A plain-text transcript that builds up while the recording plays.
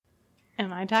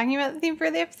Am I talking about the theme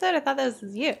for the episode? I thought this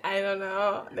was you. I don't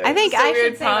know. I think I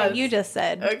should say what you just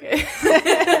said. Okay.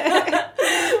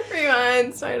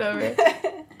 Rewind. Start over.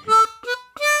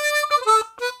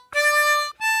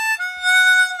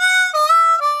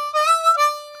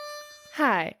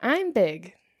 Hi, I'm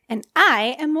Big. And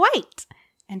I am White.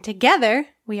 And together,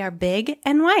 we are Big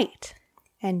and White.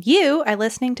 And you are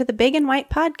listening to the Big and White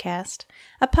podcast,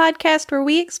 a podcast where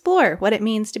we explore what it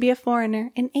means to be a foreigner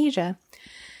in Asia.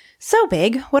 So,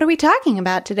 Big, what are we talking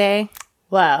about today?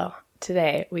 Well,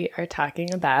 today we are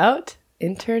talking about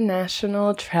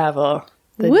international travel.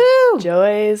 The Woo!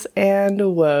 joys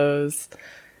and woes,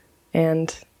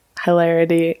 and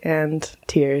hilarity and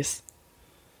tears,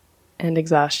 and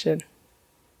exhaustion.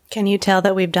 Can you tell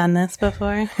that we've done this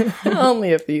before?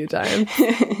 Only a few times.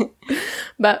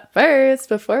 But first,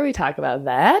 before we talk about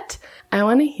that, I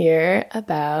want to hear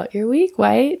about your week,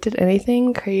 White. Did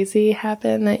anything crazy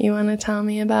happen that you want to tell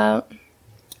me about?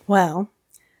 Well,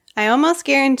 I almost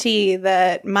guarantee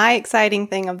that my exciting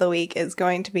thing of the week is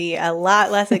going to be a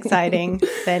lot less exciting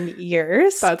than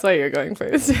yours. That's why you're going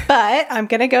first. But I'm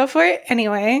going to go for it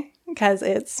anyway, because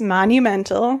it's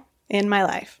monumental in my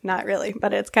life. Not really,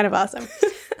 but it's kind of awesome.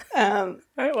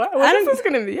 What is this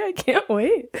going to be? I can't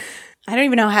wait. I don't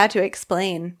even know how to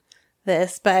explain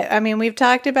this, but I mean, we've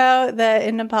talked about that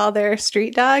in Nepal, there are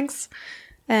street dogs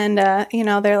and,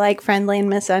 they're like friendly and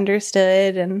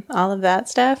misunderstood and all of that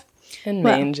stuff. And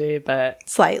mangy, but...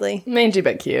 Slightly. Mangy,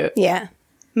 but cute. Yeah,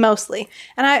 mostly.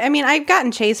 And I mean, I've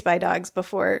gotten chased by dogs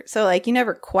before, so like you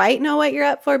never quite know what you're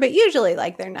up for, but usually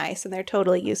like they're nice and they're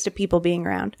totally used to people being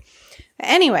around.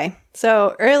 Anyway,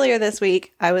 so earlier this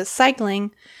week, I was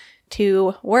cycling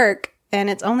to work, and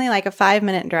it's only like a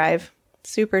 5-minute drive,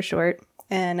 super short.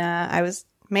 And I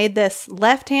made this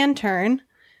left-hand turn,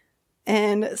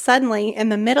 and suddenly in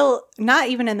the middle, not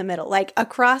even in the middle, like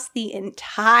across the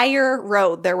entire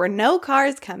road, there were no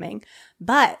cars coming,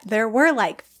 but there were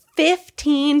like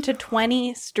 15 to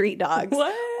 20 street dogs,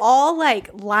 all like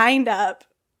lined up.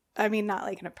 I mean, not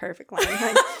like in a perfect line.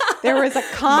 Like, there was a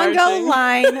Congo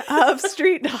line of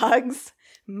street dogs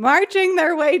marching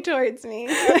their way towards me.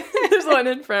 There's one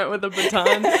in front with a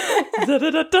baton.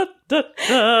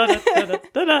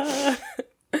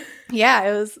 Yeah,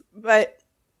 it was,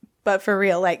 but for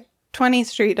real, like 20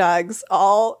 street dogs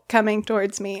all coming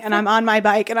towards me, and I'm on my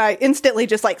bike, and I instantly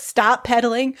just like stop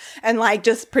pedaling and like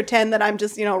just pretend that I'm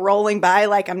just, rolling by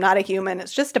like I'm not a human.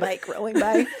 It's just a bike rolling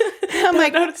by. I'm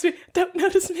like, don't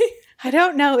notice me. I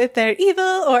don't know if they're evil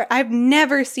or I've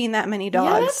never seen that many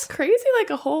dogs. Yeah, that's crazy,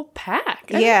 like a whole pack.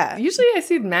 Yeah. Usually I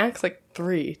see max like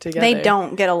 3 together. They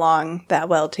don't get along that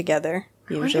well together,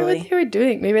 usually. I wonder what they were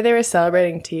doing. Maybe they were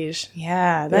celebrating Tej.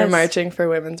 Yeah. They're marching for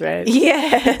women's rights.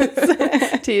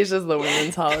 Yes. Tej is the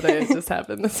women's holiday. It just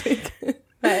happened this week.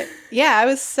 But yeah, I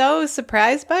was so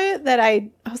surprised by it that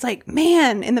I was like,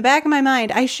 man, in the back of my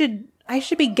mind, I should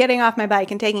be getting off my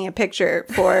bike and taking a picture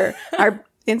for our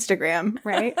Instagram,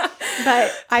 right?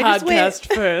 But I just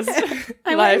Podcast first.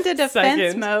 I went into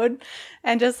defense mode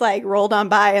and just like rolled on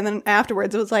by, and then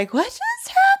afterwards it was like, what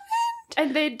just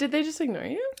happened? And did they just ignore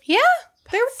you? Yeah,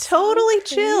 they were totally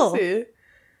chill.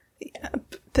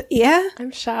 Yeah,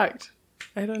 I'm shocked.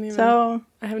 I don't even. So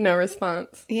I have no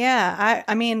response. Yeah,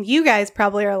 I mean, you guys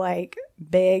probably are like,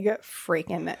 big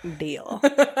freaking deal.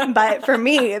 But for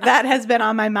me, that has been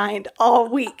on my mind all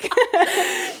week.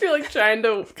 You're like trying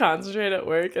to concentrate at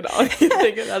work, and all you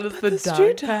think about is the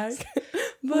dog pack.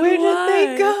 Where did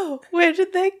they go? Where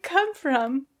did they come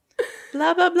from?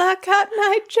 Blah, blah, blah, Cotton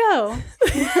Eye Joe.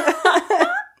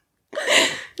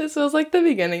 This feels like the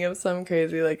beginning of some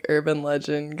crazy like urban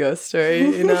legend ghost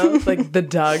story, like the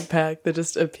dog pack that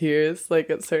just appears like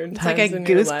at certain times. It's like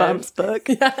a Goosebumps book.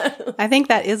 Yeah. I think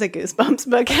that is a Goosebumps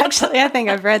book, actually. I think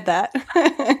I've read that.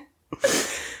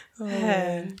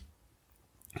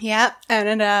 Yeah.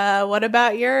 And what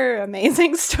about your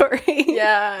amazing story?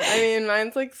 Yeah. I mean,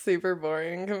 mine's like super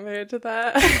boring compared to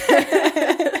that.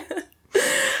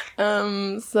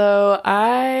 So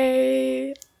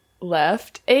I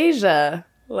left Asia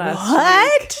last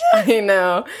week. I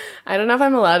know. I don't know if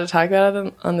I'm allowed to talk about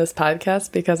it on this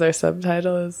podcast because our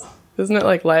subtitle isn't it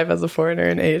like Life as a Foreigner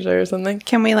in Asia or something?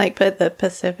 Can we like put the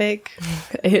Pacific?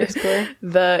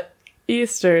 The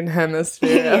Eastern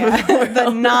Hemisphere. Yeah, the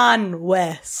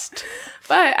non-West.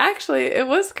 But actually, it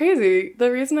was crazy.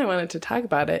 The reason I wanted to talk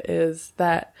about it is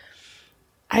that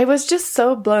I was just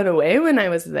so blown away when I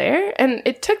was there. And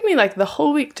it took me like the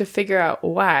whole week to figure out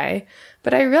why.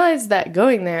 But I realized that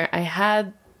going there, I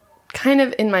had kind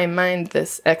of in my mind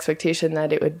this expectation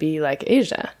that it would be like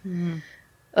Asia. Mm.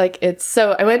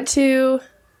 So I went to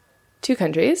 2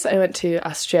 countries. I went to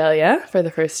Australia for the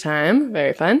first time.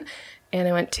 Very fun. and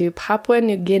I went to Papua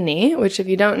New Guinea, which if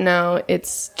you don't know,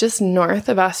 it's just north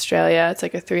of Australia. It's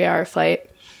like a 3-hour flight,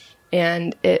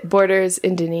 and it borders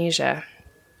Indonesia.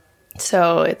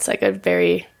 So it's like a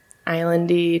very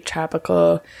islandy,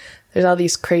 tropical. There's all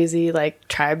these crazy like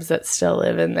tribes that still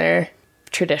live in their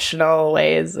traditional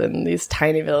ways and these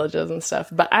tiny villages and stuff.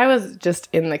 But I was just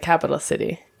in the capital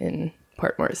city in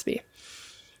Port Moresby.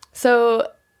 So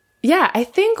yeah, I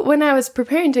think when I was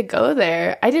preparing to go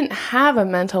there, I didn't have a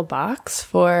mental box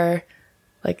for,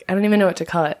 like, I don't even know what to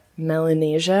call it,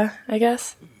 Melanesia, I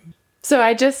guess. So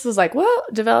I just was like, well,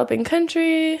 developing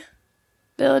country,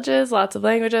 villages, lots of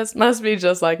languages, must be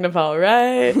just like Nepal,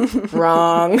 right?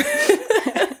 Wrong.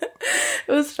 It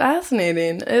was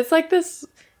fascinating. It's like this,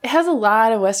 it has a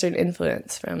lot of Western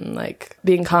influence from like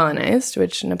being colonized,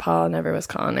 which Nepal never was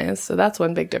colonized. So that's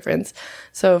one big difference.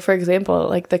 So for example,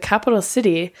 like the capital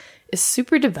city is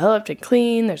super developed and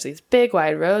clean. There's these big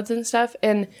wide roads and stuff.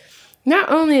 And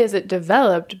not only is it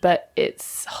developed, but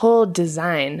its whole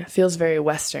design feels very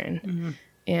Western. Mm-hmm.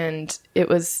 And it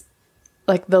was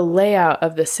like the layout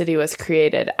of the city was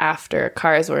created after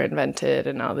cars were invented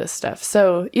and all this stuff.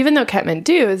 So even though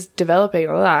Kathmandu is developing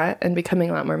a lot and becoming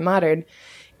a lot more modern,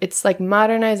 it's like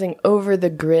modernizing over the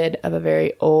grid of a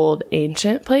very old,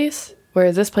 ancient place,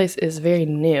 whereas this place is very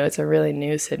new. It's a really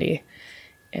new city.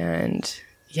 And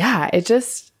yeah, it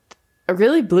just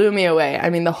really blew me away. I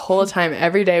mean, the whole time,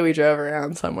 every day we drove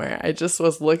around somewhere, I just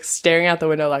was staring out the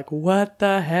window like, what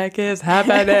the heck is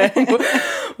happening?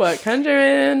 What country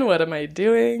I'm in? What am I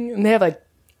doing? And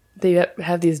they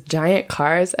have these giant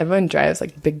cars. Everyone drives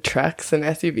like big trucks and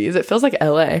SUVs. It feels like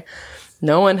LA.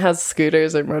 No one has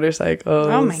scooters or motorcycles.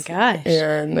 Oh my gosh.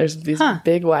 And there's these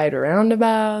big wide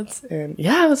roundabouts. And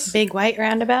yeah, it was big white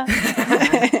roundabout.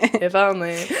 If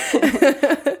only.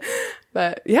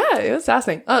 But yeah, it was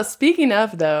fascinating. Oh, speaking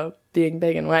of though, being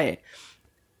big and white,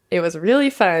 it was really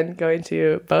fun going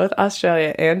to both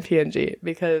Australia and PNG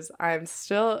because I'm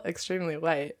still extremely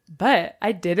white, but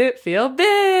I didn't feel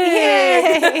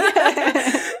big.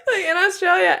 Like in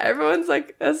Australia, everyone's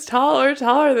like as tall or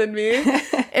taller than me.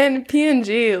 And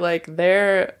PNG, like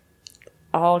they're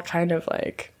all kind of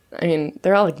like, I mean,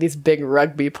 they're all like these big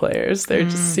rugby players. They're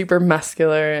just super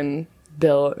muscular and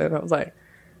built. And I was like,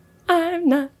 I'm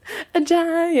not a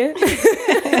giant.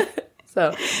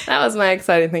 So that was my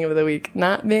exciting thing of the week.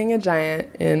 Not being a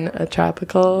giant in a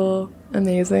tropical,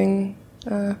 amazing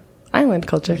island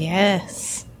culture.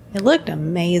 Yes. It looked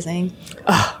amazing.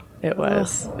 Oh, it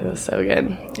was. It was so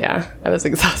good. Yeah, I was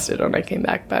exhausted when I came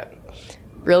back, but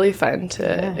really fun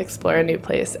to explore a new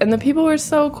place. And the people were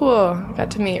so cool. I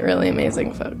got to meet really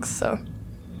amazing folks. So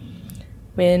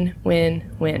win,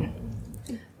 win, win.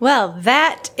 Well,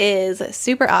 that is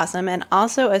super awesome, and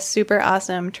also a super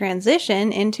awesome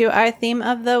transition into our theme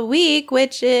of the week,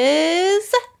 which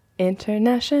is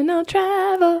international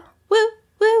travel. Woo,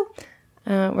 woo.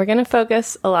 We're going to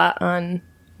focus a lot on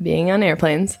being on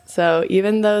airplanes. So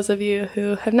even those of you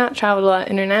who have not traveled a lot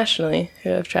internationally,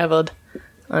 who have traveled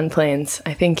on planes,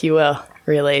 I think you will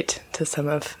relate to some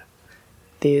of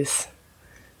these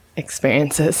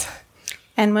experiences.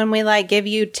 And when we like give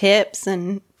you tips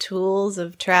and tools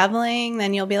of traveling,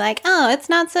 then you'll be like, oh, it's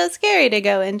not so scary to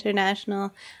go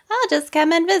international. I'll just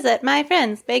come and visit my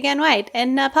friends, big and white,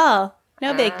 in Nepal.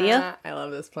 No big deal. I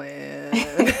love this plan.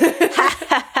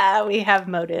 We have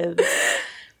motives.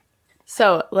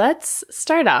 So let's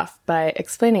start off by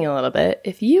explaining a little bit.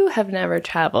 If you have never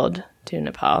traveled to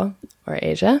Nepal or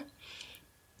Asia,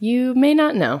 you may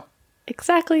not know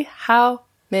exactly how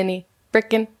many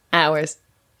frickin' hours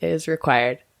is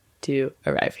required to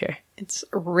arrive here. It's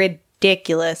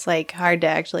ridiculous, like hard to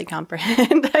actually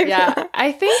comprehend.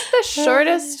 I think the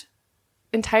shortest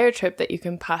entire trip that you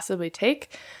can possibly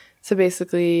take, so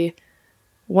basically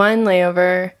one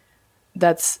layover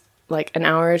that's like an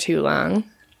hour or two long,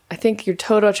 I think your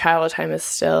total travel time is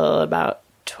still about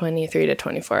 23 to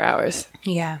 24 hours.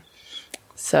 Yeah.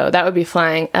 So that would be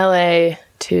flying LA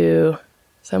to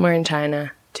somewhere in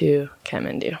China to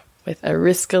Kathmandu with a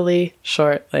riskily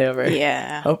short layover.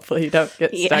 Yeah. Hopefully you don't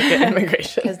get stuck at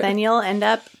immigration. Because then you'll end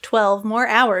up 12 more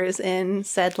hours in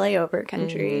said layover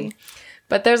country.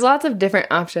 But there's lots of different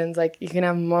options. Like you can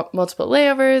have multiple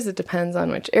layovers. It depends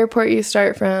on which airport you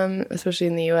start from, especially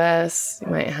in the U.S. You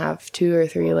might have 2 or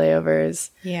 3 layovers.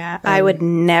 Yeah. I would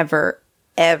never,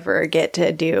 ever get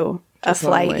to do a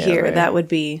flight here. That would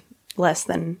be less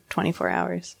than 24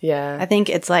 hours. Yeah. I think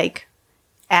it's like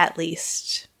at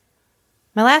least...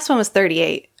 My last one was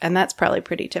 38, and that's probably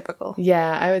pretty typical.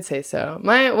 Yeah, I would say so.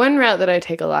 My one route that I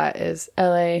take a lot is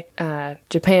LA,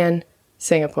 Japan,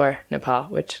 Singapore, Nepal,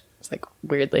 which is like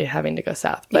weirdly having to go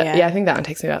south. But yeah I think that one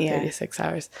takes me about 36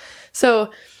 hours.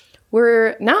 So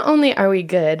we're not only are we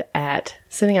good at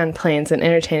sitting on planes and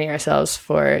entertaining ourselves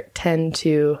for 10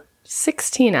 to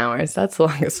 16 hours. That's the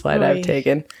longest flight I've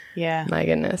taken. Yeah. My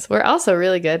goodness. We're also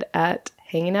really good at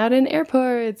hanging out in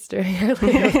airports during our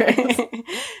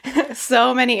layovers.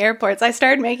 So many airports. I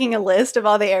started making a list of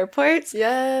all the airports.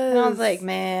 Yes. And I was like,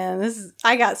 man,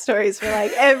 I got stories for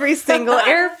like every single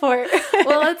airport.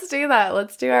 Well, let's do that.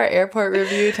 Let's do our airport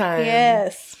review time.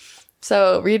 Yes.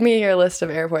 So read me your list of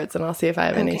airports and I'll see if I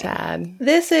have any to add.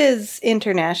 This is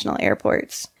international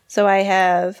airports. So I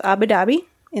have Abu Dhabi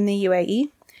in the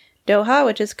UAE, Doha,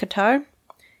 which is Qatar,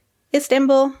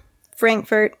 Istanbul,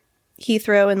 Frankfurt,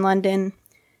 Heathrow in London,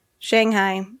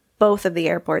 Shanghai, both of the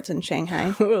airports in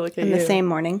Shanghai in the same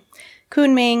morning,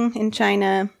 Kunming in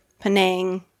China,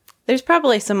 Penang. There's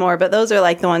probably some more, but those are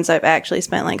like the ones I've actually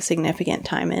spent like significant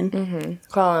time in.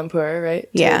 Mm-hmm. Kuala Lumpur, right?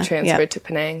 Yeah. Transferred to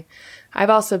Penang. I've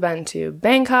also been to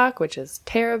Bangkok, which is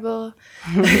terrible,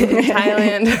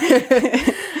 Thailand.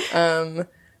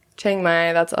 Chiang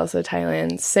Mai, that's also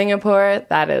Thailand. Singapore,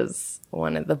 that is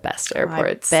one of the best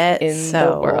airports in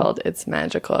the world. It's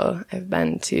magical. I've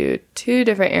been to 2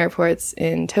 different airports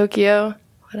in Tokyo.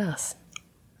 What else?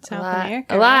 South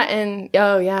America. A lot in,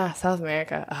 South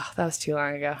America. Oh, that was too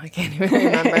long ago. I can't even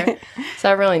remember.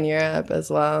 Several in Europe as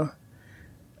well.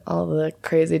 All the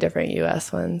crazy different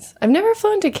U.S. ones. I've never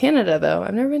flown to Canada, though.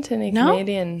 I've never been to any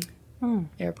Canadian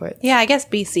airports. Yeah, I guess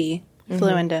BC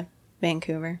flew into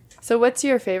Vancouver. So what's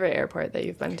your favorite airport that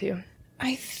you've been to?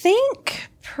 I think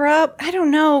I don't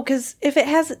know, because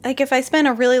if I spend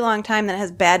a really long time, that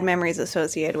has bad memories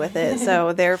associated with it.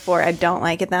 So therefore, I don't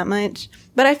like it that much.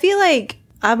 But I feel like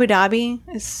Abu Dhabi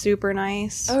is super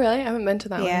nice. Oh, really? I haven't been to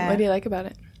that one. What do you like about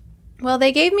it? Well,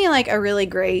 they gave me like a really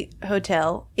great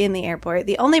hotel in the airport.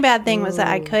 The only bad thing was that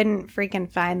I couldn't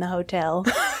freaking find the hotel.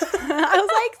 I was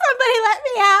like, somebody let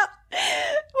me out.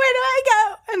 Where do I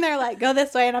go? And they're like, go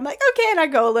this way. And I'm like, okay. And I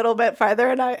go a little bit farther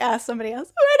and I ask somebody else,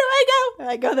 where do I go?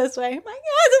 And I go this way. I'm like,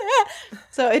 yeah.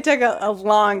 So it took a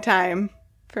long time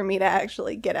for me to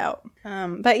actually get out.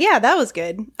 But yeah, that was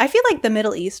good. I feel like the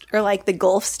Middle East or like the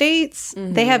Gulf states,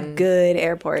 they have good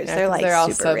airports. Yeah, they're like they're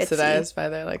all super subsidized ritzy. by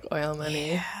their like oil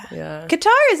money. Yeah.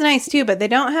 Qatar is nice too, but they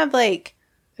don't have like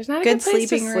there's not a good place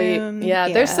sleeping to sleep. room. Yeah,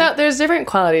 there's different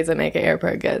qualities that make an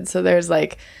airport good. So there's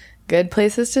like good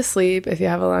places to sleep if you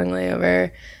have a long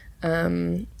layover.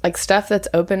 Like stuff that's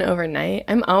open overnight.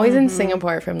 I'm always in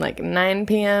Singapore from like 9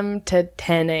 p.m. to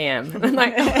 10 a.m. I'm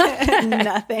like,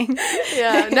 nothing.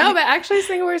 Yeah. No, but actually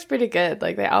Singapore is pretty good.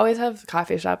 Like they always have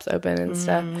coffee shops open and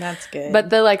stuff. That's good.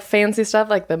 But the like fancy stuff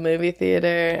like the movie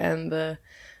theater and the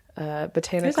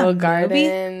botanical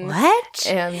garden. What?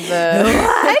 And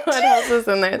the what else is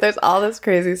in there? There's all this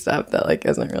crazy stuff that like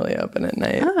isn't really open at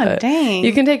night. Oh, but dang.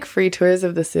 you can take free tours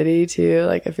of the city too,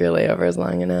 like if your layover is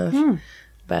long enough.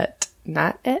 But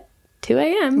not at 2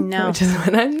 a.m. No. Which is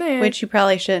when I'm there. Which you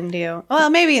probably shouldn't do. Well,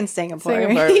 maybe in Singapore.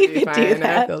 Singapore you would be could do fine. I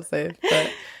that. feel safe. But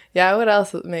yeah, what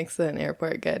else makes an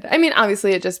airport good? I mean,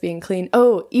 obviously it just being clean.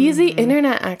 Oh, easy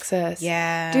internet access.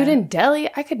 Yeah. Dude, in Delhi,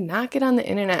 I could not get on the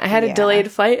internet. I had a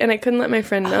delayed flight and I couldn't let my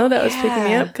friend know that was picking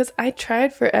me up because I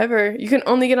tried forever. You can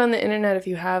only get on the internet if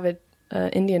you have an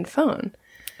Indian phone.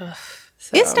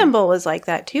 So, Istanbul was like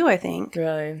that too, I think.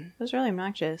 Really? It was really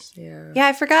obnoxious. Yeah. Yeah,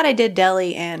 I forgot I did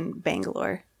Delhi and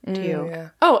Bangalore too. Yeah.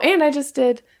 Oh, and I just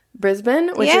did Brisbane,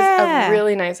 which is a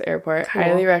really nice airport. Cool.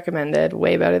 Highly recommended.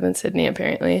 Way better than Sydney,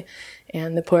 apparently.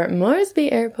 And the Port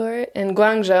Moresby Airport and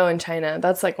Guangzhou in China.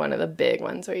 That's like one of the big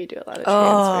ones where you do a lot of transfers.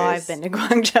 Oh, I've been to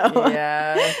Guangzhou.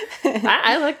 Yeah.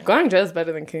 I like Guangzhou's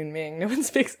better than Kunming. No one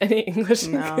speaks any English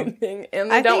in Kunming. And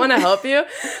they don't want to help you.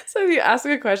 So if you ask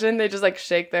a question, they just like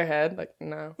shake their head. Like,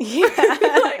 no. Yeah.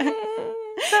 Like,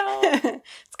 no.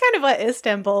 It's kind of what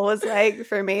Istanbul was like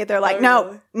for me. They're like,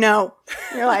 no.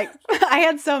 You're like, I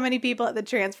had so many people at the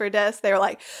transfer desk. They were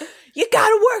like, you got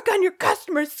to work on your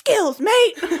customer skills,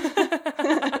 mate.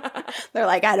 They're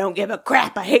like, I don't give a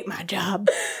crap. I hate my job.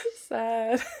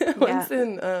 Sad. Once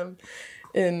in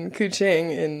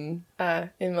Kuching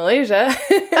in Malaysia.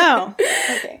 Oh,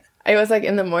 okay. I was like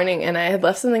in the morning and I had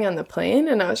left something on the plane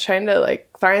and I was trying to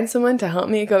like find someone to help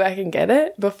me go back and get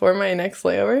it before my next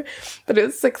layover. But it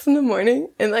was 6 a.m.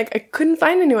 and like I couldn't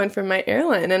find anyone from my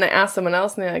airline. And I asked someone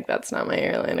else and they're like, that's not my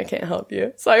airline. I can't help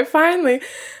you. So I finally,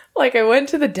 like I went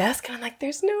to the desk and I'm like,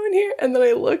 there's no one here. And then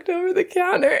I looked over the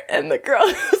counter and the girl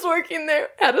who was working there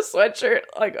had a sweatshirt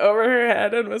like over her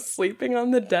head and was sleeping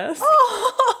on the desk.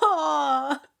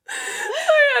 Oh.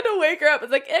 I had to wake her up.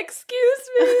 It's like, excuse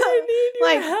me, I need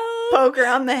your help. Poke her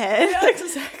on the head. Yeah,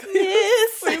 exactly.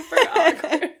 Yes. Super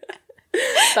awkward.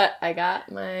 But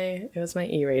it was my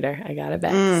e-reader. I got it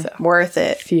back. So. Worth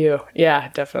it. Phew. Yeah,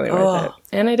 definitely worth it.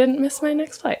 And I didn't miss my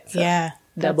next flight. So Yeah.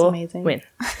 That's double amazing. win.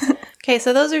 Okay,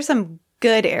 so those are some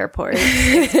good airport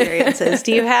experiences.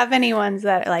 Do you have any ones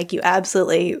that like you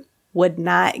absolutely would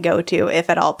not go to if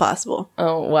at all possible?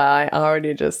 Oh, wow. I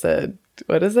already just said,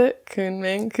 what is it?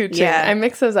 Kunming? Kuching? Yeah. I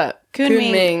mix those up.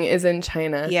 Kunming. Kunming is in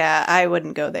China. Yeah, I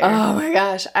wouldn't go there. Oh my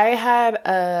gosh. I had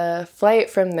a flight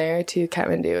from there to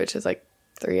Kathmandu, which is like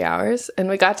 3 hours. And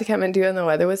we got to Kathmandu and the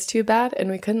weather was too bad and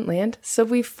we couldn't land. So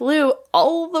we flew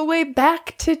all the way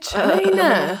back to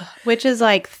China. Which is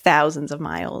like thousands of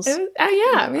miles. It was,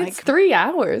 yeah, I mean, it's 3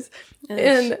 hours.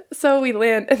 And so we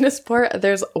land in this port.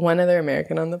 There's one other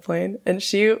American on the plane and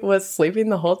she was sleeping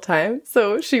the whole time.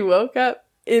 So she woke up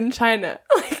in China.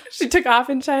 Like, she took off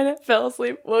in China, fell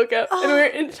asleep, woke up, and we were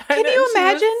in China. Can you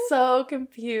imagine? She was so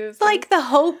confused. Like the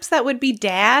hopes that would be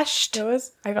dashed. I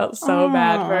felt so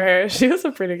bad for her. She was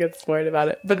a pretty good sport about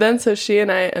it. But then, so she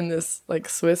and I and this like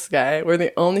Swiss guy were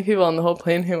the only people on the whole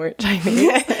plane who weren't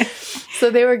Chinese.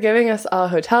 So they were giving us all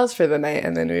hotels for the night,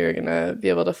 and then we were gonna be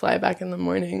able to fly back in the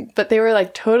morning. But they were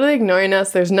like totally ignoring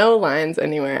us. There's no lines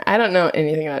anywhere. I don't know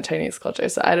anything about Chinese culture,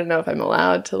 so I don't know if I'm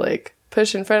allowed to like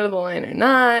push in front of the line or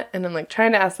not. And I'm like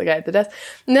trying to ask the guy at the desk.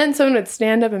 And then someone would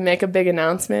stand up and make a big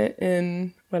announcement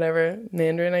in whatever,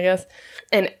 Mandarin, I guess.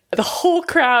 And the whole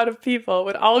crowd of people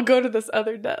would all go to this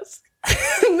other desk.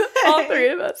 All three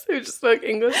of us who just spoke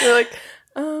English were like,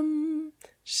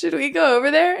 should we go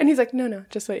over there? And he's like, no,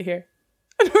 just wait here.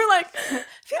 And we're like,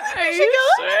 are you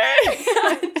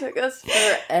sure? It took us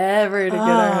forever to get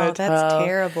our hotel. That's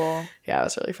terrible. Yeah, it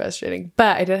was really frustrating.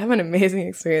 But I did have an amazing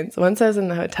experience. Once I was in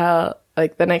the hotel,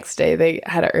 like the next day, they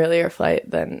had an earlier flight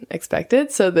than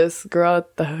expected. So this girl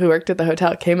who worked at the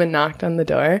hotel came and knocked on the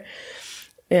door.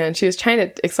 And she was trying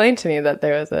to explain to me that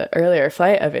there was an earlier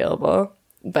flight available.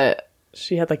 But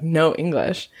she had like no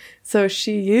English. So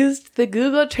she used the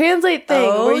Google Translate thing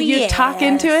where you talk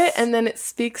into it and then it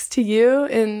speaks to you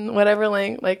in whatever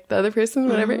language, like the other person,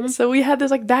 whatever. Mm-hmm. So we had this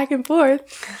like back and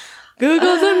forth.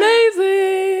 Google's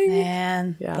amazing.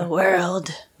 Man, the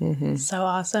world. Mm-hmm. So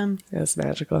awesome. It was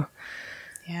magical.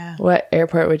 Yeah. What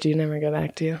airport would you never go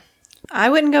back to? I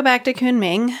wouldn't go back to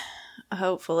Kunming,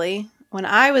 hopefully. When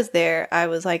I was there, I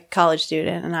was like a college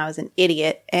student and I was an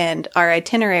idiot. And our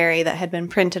itinerary that had been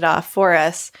printed off for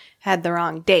us had the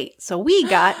wrong date. So we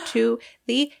got to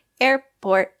the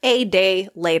airport a day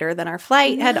later than our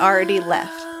flight had already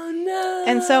left. No.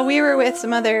 And so we were with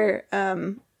some other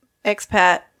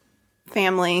expat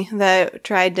family that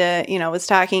tried to, was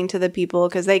talking to the people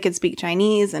because they could speak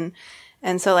Chinese.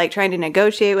 And so like trying to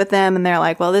negotiate with them. And they're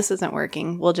like, well, this isn't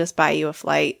working. We'll just buy you a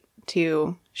flight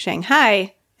to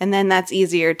Shanghai. And then that's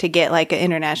easier to get like an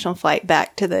international flight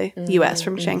back to the U.S.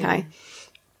 from Shanghai.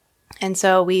 And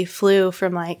so we flew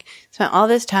spent all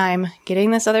this time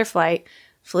getting this other flight,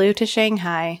 flew to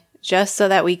Shanghai just so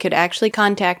that we could actually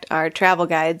contact our travel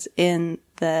guides in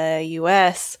the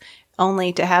U.S.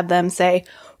 only to have them say,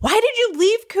 why did you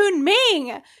leave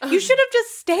Kunming? You should have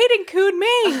just stayed in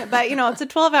Kunming. But, it's a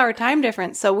 12-hour time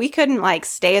difference. So we couldn't like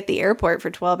stay at the airport for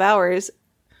 12 hours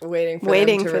waiting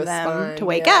for them to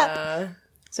wake up.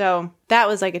 So that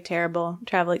was like a terrible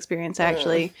travel experience,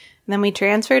 actually. And then we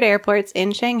transferred airports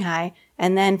in Shanghai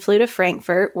and then flew to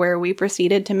Frankfurt, where we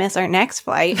proceeded to miss our next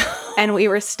flight. And we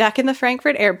were stuck in the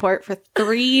Frankfurt airport for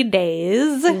 3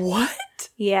 days. What?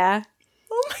 Yeah.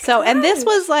 Oh my God. And this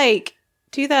was like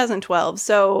 2012.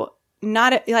 So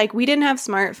not like we didn't have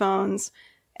smartphones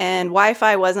and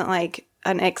Wi-Fi wasn't like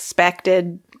an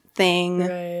expected thing.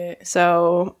 Right.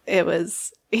 So it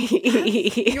was...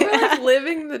 You were like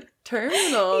living the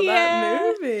terminal,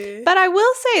 that movie. But I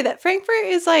will say that Frankfurt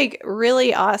is like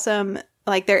really awesome.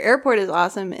 Like their airport is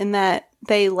awesome in that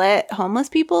they let homeless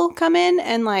people come in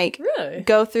and like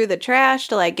go through the trash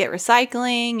to like get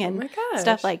recycling and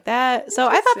stuff like that. So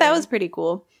I thought that was pretty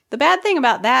cool. The bad thing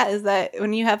about that is that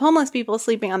when you have homeless people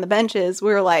sleeping on the benches,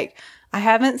 we were like, I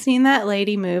haven't seen that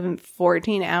lady move in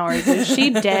 14 hours. Is she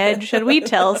dead? Should we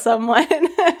tell someone?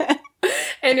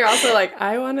 And you're also like,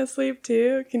 I want to sleep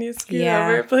too. Can you scoot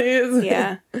over, please?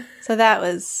 Yeah. So that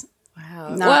was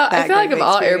I feel like of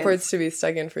all airports to be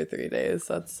stuck in for 3 days,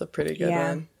 that's a pretty good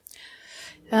one.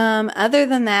 Other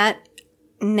than that,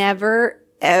 never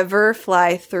ever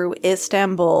fly through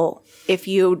Istanbul if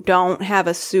you don't have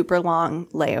a super long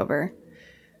layover.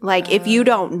 Like if you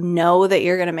don't know that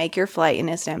you're going to make your flight in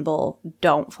Istanbul,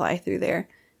 don't fly through there.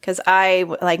 Because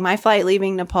my flight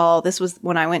leaving Nepal, this was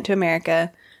when I went to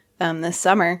America this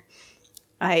summer.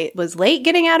 I was late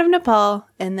getting out of Nepal,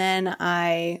 and then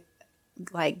I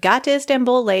like got to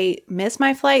Istanbul late, missed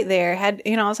my flight there, had,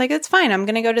 I was like, it's fine. I'm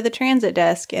going to go to the transit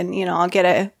desk and, I'll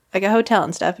get a hotel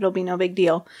and stuff. It'll be no big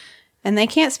deal. And they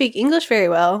can't speak English very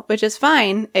well, which is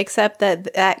fine, except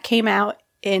that came out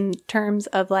in terms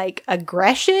of like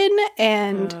aggression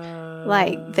and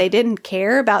like they didn't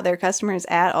care about their customers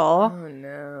at all. Oh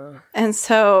no. And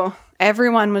so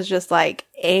everyone was just like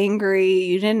angry.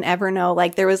 You didn't ever know.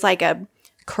 Like there was like a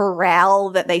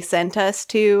corral that they sent us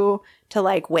to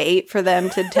like wait for them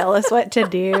to tell us what to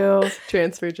do.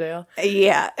 Transfer jail.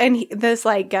 Yeah. And this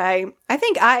like guy,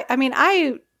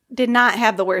 I did not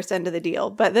have the worst end of the deal,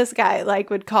 but this guy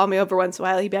like would call me over once in a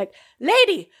while. He'd be like,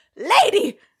 lady.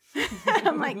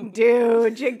 I'm like,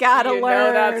 dude, you gotta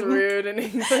learn. That's rude in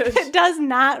English. It does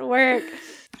not work.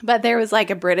 But there was like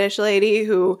a British lady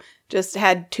who just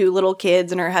had 2 little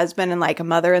kids and her husband and like a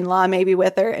mother-in-law maybe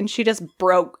with her. And she just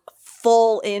broke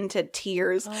full into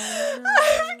tears. Oh.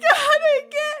 I've gotta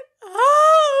get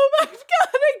home. I've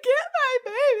gotta get my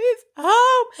babies home.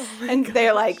 Oh and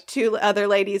they're like 2 other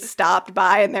ladies stopped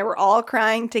by and they were all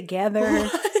crying together.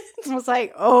 What? I was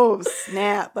like, oh,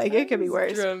 snap. Like, it could be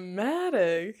worse.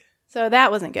 Dramatic. So that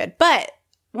wasn't good. But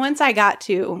once I got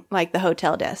to, like, the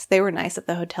hotel desk, they were nice at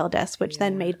the hotel desk, which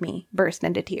then made me burst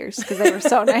into tears because they were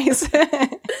so nice.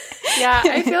 Yeah,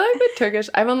 I feel like with Turkish,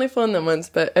 I've only flown them once,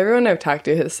 but everyone I've talked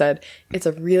to has said it's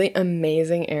a really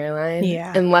amazing airline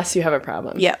unless you have a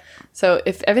problem. Yep. So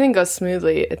if everything goes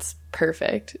smoothly, it's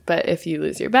perfect. But if you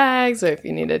lose your bags or if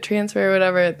you need a transfer or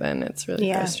whatever, then it's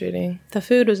really frustrating. The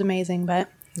food was amazing, but...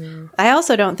 I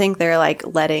also don't think they're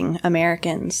like letting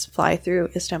Americans fly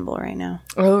through Istanbul right now.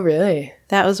 Oh, really?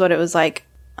 That was what it was like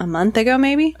a month ago,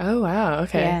 maybe. Oh, wow.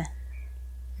 Okay. Yeah.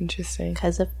 Interesting.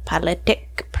 Because of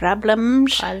politic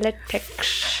problems.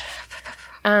 Politics.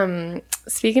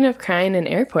 Speaking of crying in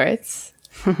airports,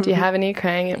 do you have any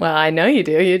crying? Well, I know you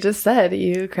do. You just said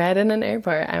you cried in an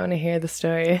airport. I want to hear the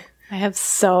story. I have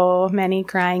so many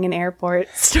crying in airport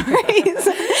stories.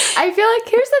 I feel like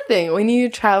here's the thing. When you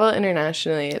travel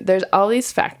internationally, there's all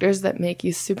these factors that make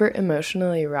you super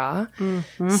emotionally raw.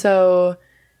 Mm-hmm. So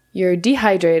you're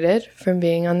dehydrated from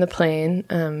being on the plane.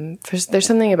 There's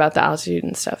something about the altitude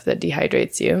and stuff that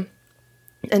dehydrates you.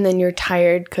 And then you're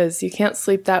tired because you can't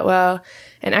sleep that well.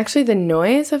 And actually the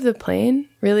noise of the plane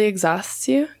really exhausts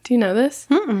you. Do you know this?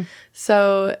 Mm-mm.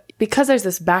 So because there's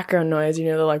this background noise,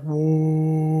 they're like,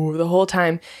 woo, the whole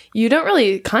time. You don't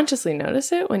really consciously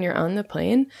notice it when you're on the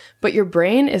plane, but your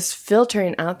brain is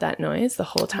filtering out that noise the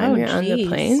whole time you're on the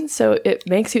plane. So it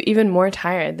makes you even more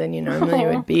tired than you normally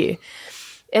would be.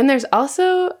 And there's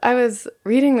also, I was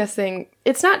reading this thing,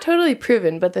 it's not totally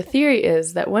proven, but the theory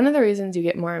is that one of the reasons you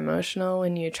get more emotional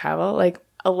when you travel, like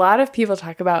a lot of people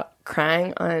talk about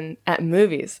crying at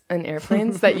movies and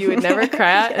airplanes that you would never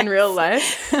cry at in real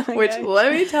life, which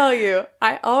let me tell you,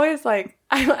 I always like,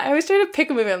 I always try to pick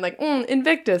a movie. I'm like,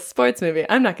 Invictus, sports movie.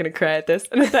 I'm not going to cry at this.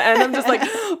 And at the end, I'm just like,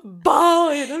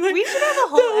 bawling. I'm like, we should have a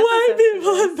whole white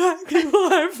people and black people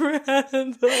are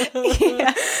friends.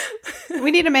 Yeah.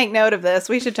 We need to make note of this.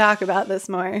 We should talk about this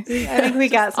more. I think we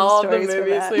got some stories all the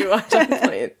movies we watch on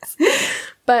planes.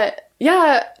 But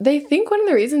yeah, they think one of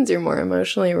the reasons you're more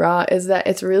emotionally raw is that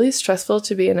it's really stressful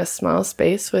to be in a small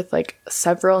space with like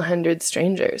several hundred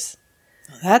strangers.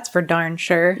 That's for darn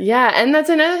sure. Yeah, and that's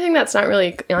another thing that's not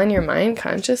really on your mind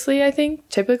consciously, I think,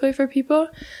 typically for people.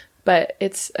 But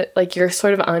it's like you're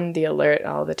sort of on the alert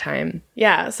all the time.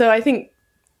 Yeah, so I think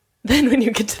then when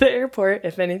you get to the airport,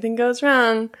 if anything goes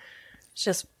wrong, it's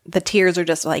just the tears are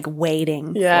just like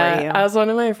waiting for you. As one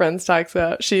of my friends talks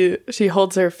about, she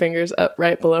holds her fingers up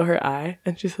right below her eye,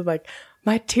 and she said, like,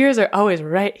 my tears are always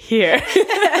right here.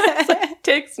 It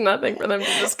takes nothing for them to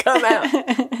just come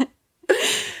out.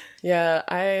 Yeah,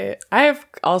 I have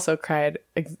also cried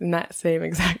in that same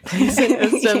exact place in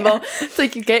Istanbul. Yeah. It's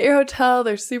like you get your hotel,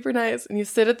 they're super nice, and you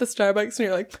sit at the Starbucks and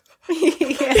you're like,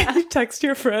 you text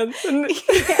your friends, and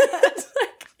it's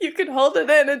like you can hold it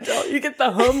in until you get the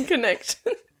home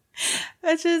connection.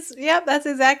 That's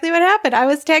exactly what happened. I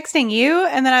was texting you,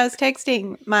 and then I was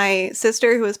texting my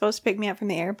sister who was supposed to pick me up from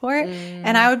the airport,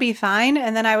 and I would be fine,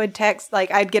 and then I would text,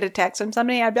 like, I'd get a text from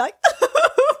somebody, and I'd be like,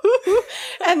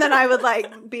 and then I would,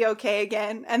 like, be okay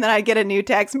again, and then I'd get a new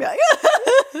text and be like,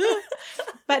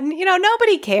 but,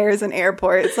 nobody cares in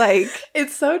airports, like.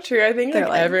 It's so true. I think, like,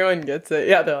 everyone gets it.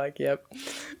 Yeah, they're like, yep.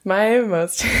 My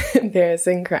most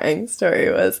embarrassing crying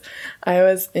story was I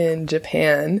was in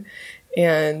Japan,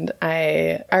 and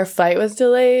our flight was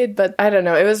delayed, but I don't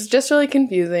know, it was just really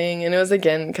confusing, and it was,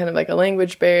 again, kind of like a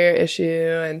language barrier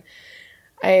issue, and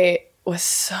I was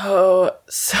so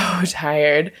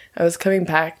tired. I was coming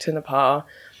back to Nepal,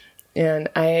 and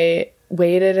I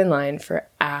waited in line for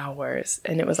hours.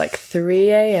 And it was like 3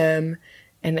 a.m.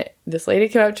 And this lady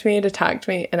came up to me to talk to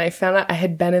me, and I found out I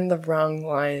had been in the wrong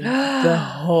line the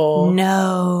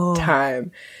whole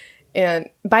time. And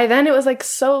by then it was like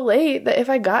so late that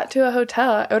if I got to a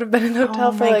hotel, I would have been in the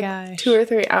hotel for like 2 or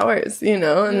 3 hours, and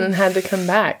then had to come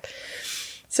back.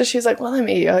 So she was like, well, I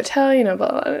made you a hotel, blah,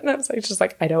 blah. And I was like, just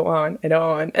like, I don't want. And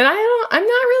I'm not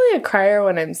really a crier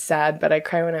when I'm sad, but I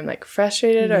cry when I'm like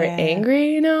frustrated or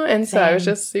angry, And so I was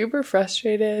just super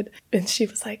frustrated. And she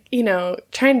was like,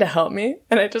 trying to help me.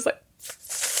 And I just like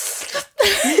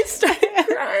started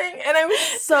crying. And I was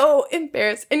so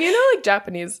embarrassed. And like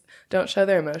Japanese don't show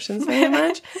their emotions very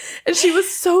much. And she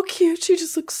was so cute. She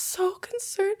just looked so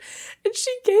concerned. And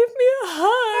she gave me a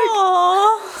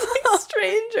hug. Like a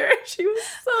stranger. She was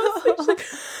so sweet. She's like,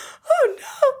 oh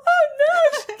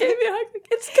no. She gave me a hug. Like,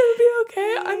 it's going to be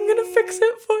okay. I'm going to fix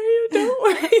it for you. Don't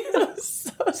worry. It was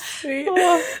so sweet.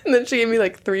 And then she gave me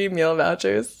like 3 meal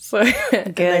vouchers. So I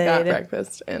went and I got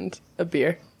breakfast and a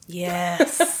beer.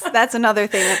 Yes. That's another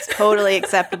thing that's totally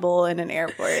acceptable in an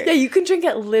airport. Yeah, you can drink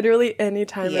at literally any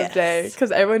time of day because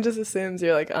everyone just assumes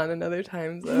you're like on another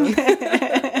time zone.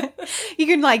 You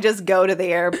can like just go to the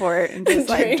airport and just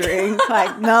like drink.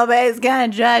 Like nobody's gonna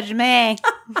judge me.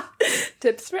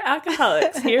 Tips for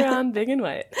alcoholics here on Big and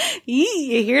White. You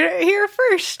hear it here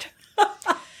first.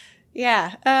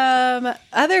 Yeah.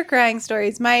 Other crying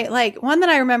stories. My one that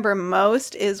I remember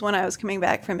most is when I was coming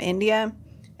back from India,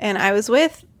 and I was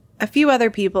with a few other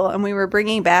people, and we were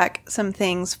bringing back some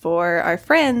things for our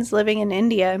friends living in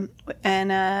India,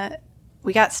 and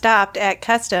we got stopped at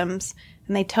customs,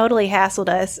 and they totally hassled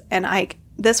us, and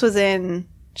this was in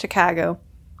Chicago.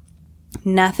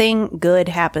 Nothing good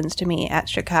happens to me at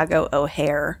Chicago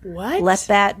O'Hare. What? Let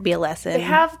that be a lesson. They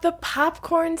have the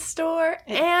popcorn store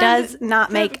and does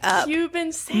not make up.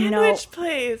 Cuban sandwich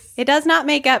place. It does not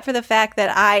make up for the fact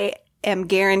that I am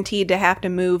guaranteed to have to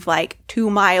move like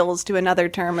 2 miles to another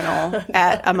terminal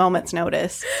at a moment's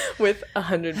notice. With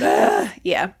 100 bags.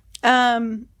 Yeah.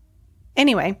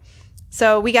 Anyway,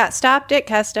 so we got stopped at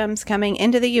customs coming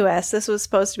into the U.S. This was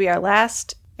supposed to be our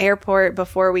last airport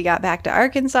before we got back to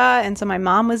Arkansas. And so my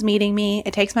mom was meeting me.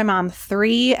 It takes my mom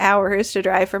 3 hours to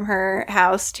drive from her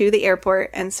house to the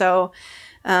airport. And so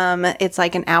it's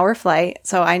like an hour flight.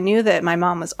 So I knew that my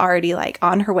mom was already like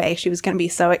on her way. She was going to be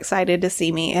so excited to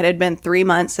see me. It had been 3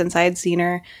 months since I had seen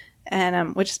her,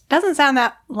 and which doesn't sound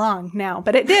that long now,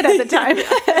 but it did at the time.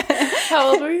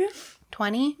 How old were you?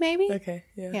 20 maybe. Okay.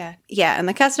 Yeah. And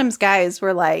the customs guys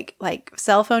were like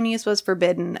cell phone use was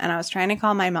forbidden, and I was trying to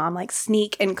call my mom, like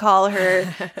sneak and call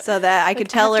her so that I could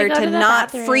tell her to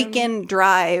not freaking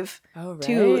drive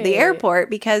to the airport,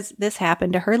 because this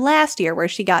happened to her last year where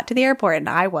she got to the airport and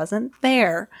I wasn't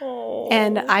there.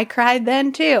 And I cried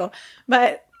then too.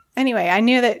 But anyway, I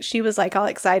knew that she was like all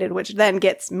excited, which then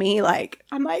gets me like,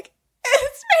 I'm like,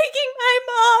 it's making my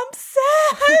mom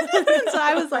sad. And so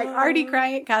I was like already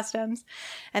crying at customs.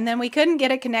 And then we couldn't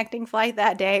get a connecting flight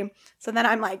that day. So then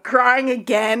I'm like crying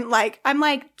again. Like, I'm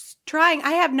like trying.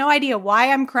 I have no idea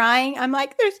why I'm crying. I'm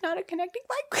like, there's not a connecting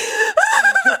flight.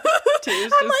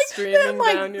 Tears just streaming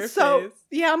down your face.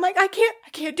 Yeah, I'm like, I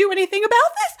can't do anything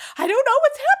about this. I don't know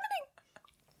what's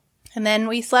happening. And then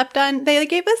we slept on, they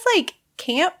gave us like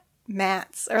camp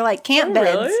mats or like camp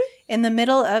beds in the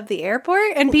middle of the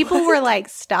airport, and people were like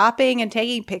stopping and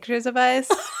taking pictures of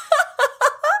us.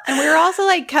 And we were also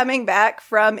like coming back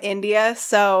from India,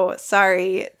 so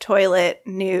sorry, toilet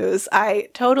news. I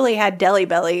totally had deli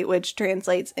belly, which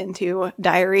translates into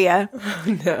diarrhea.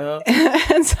 Oh, no.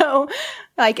 And so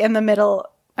like in the middle,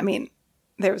 I mean,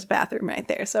 there was a bathroom right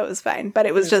there, so it was fine, but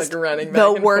it was just like running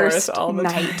the worst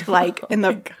night, like in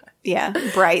the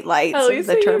bright lights of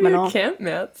the terminal. Camp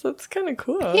mats. That's kind of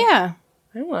cool. Yeah.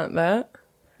 I want that.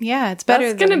 Yeah, it's better.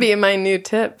 That's going to be my new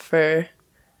tip for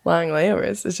long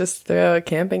layovers, is just throw a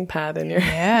camping pad in your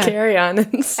carry-on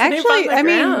and sleep on the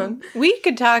ground. Mean, we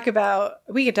could talk about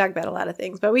a lot of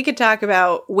things, but we could talk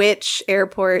about which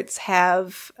airports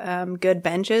have good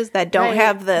benches that don't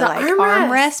have the like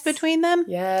armrest between them.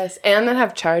 Yes, and that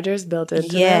have chargers built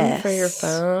into them for your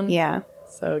phone. Yeah.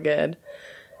 So good.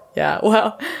 Yeah,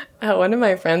 well, one of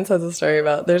my friends has a story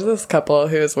about, there's this couple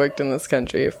who has worked in this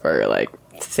country for like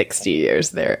 60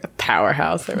 years. They're a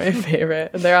powerhouse. They're my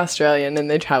favorite. They're Australian,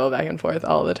 and they travel back and forth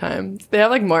all the time. They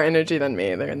have like more energy than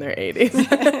me. They're in their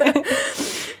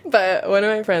 80s. But one of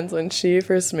my friends, when she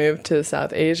first moved to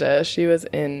South Asia, she was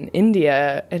in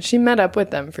India, and she met up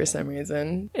with them for some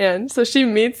reason. And so she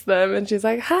meets them, and she's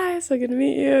like, hi, so good to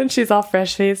meet you. And she's all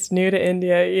fresh-faced, new to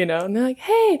India, and they're like,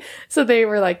 hey. So they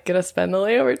were like going to spend the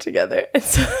layover together. And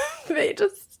so they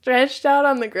just stretched out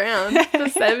on the ground, the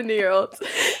 70-year-old,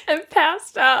 and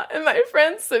passed out. And my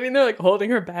friend's sitting there, like, holding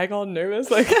her bag all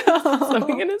nervous, like, is someone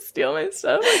going to steal my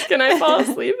stuff? Like, can I fall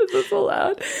asleep? Is this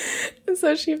allowed? And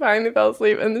so she finally fell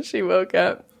asleep, and then she woke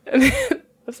up. And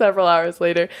several hours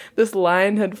later, this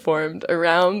line had formed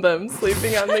around them,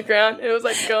 sleeping on the ground. It was,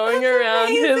 like, going around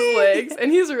his legs.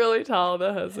 And he's really tall,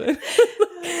 the husband.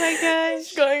 Oh, my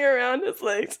gosh. Going around his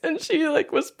legs. And she,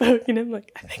 like, was poking him,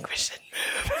 like, I think we should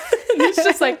move. And he's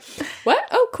just like, what?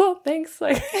 Oh, cool, thanks.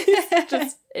 Like, he's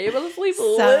just able to sleep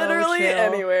literally chill.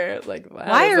 Anywhere. Like, wow,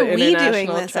 Why are we doing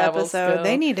this episode? Skill.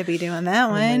 They need to be doing that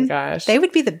one. Oh my gosh. They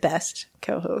would be the best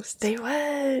co-hosts. They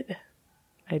would.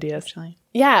 Ideas. Actually.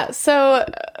 Yeah, so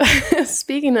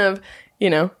speaking of,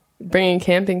 bringing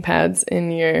camping pads in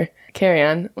your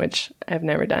carry-on, which I've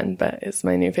never done, but it's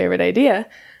my new favorite idea,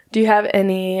 do you have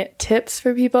any tips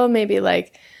for people? Maybe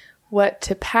like what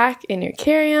to pack in your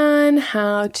carry-on,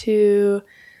 how to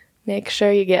make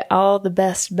sure you get all the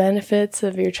best benefits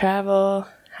of your travel,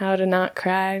 how to not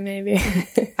cry, maybe?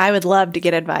 I would love to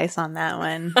get advice on that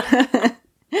one.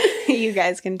 You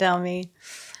guys can tell me.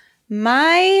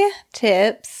 My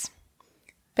tips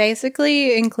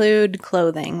basically include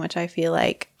clothing, which I feel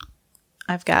like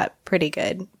I've got pretty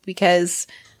good because,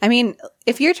 I mean,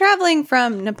 if you're traveling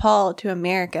from Nepal to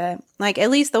America, like at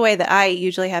least the way that I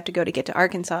usually have to go to get to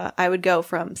Arkansas, I would go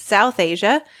from South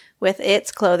Asia with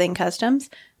its clothing customs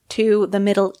to the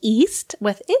Middle East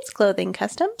with its clothing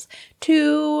customs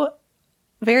to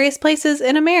various places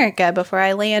in America before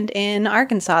I land in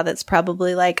Arkansas that's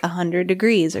probably like 100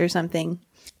 degrees or something.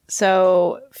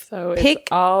 So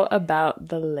it's all about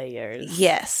the layers.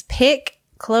 Yes, pick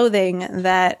clothing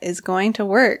that is going to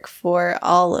work for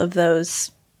all of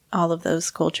those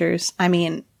cultures. I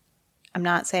mean, I'm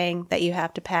not saying that you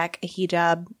have to pack a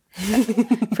hijab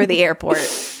for the airport.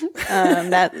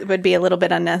 That would be a little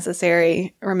bit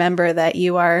unnecessary. Remember that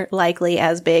you are likely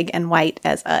as big and white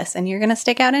as us, and you're going to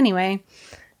stick out anyway.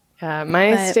 Yeah,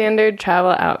 my standard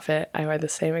travel outfit, I wear the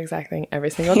same exact thing every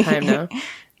single time now.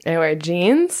 I wear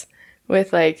jeans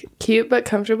with like cute but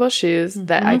comfortable shoes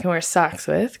that I can wear socks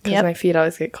with because my feet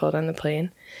always get cold on the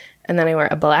plane. And then I wear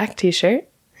a black t-shirt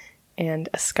and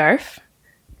a scarf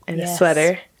and a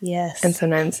sweater. Yes. And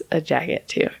sometimes a jacket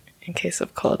too in case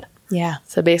of cold. Yeah.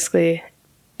 So basically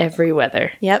every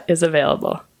weather is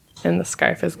available. And the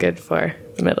scarf is good for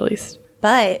the Middle East.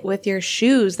 But with your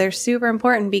shoes, they're super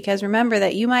important because remember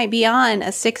that you might be on a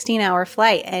 16-hour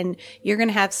flight and you're going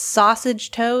to have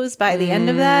sausage toes by the end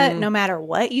of that, no matter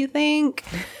what you think.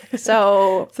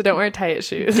 So don't wear tight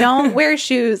shoes. Don't wear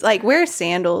shoes. Like wear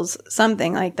sandals,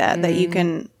 something like that, that you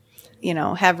can,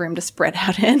 have room to spread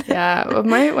out in. Yeah. Well,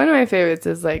 one of my favorites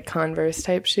is like Converse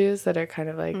type shoes that are kind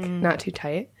of like not too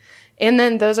tight. And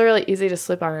then those are really easy to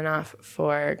slip on and off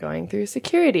for going through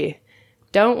security.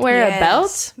 Don't wear a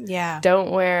belt. Yeah.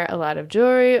 Don't wear a lot of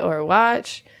jewelry or a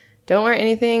watch. Don't wear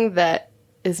anything that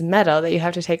is metal that you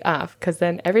have to take off. Because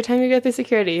then every time you go through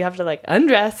security, you have to like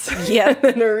undress and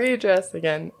then redress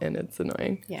again. And it's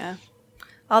annoying. Yeah.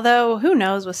 Although, who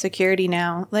knows with security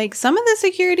now? Like some of the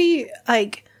security,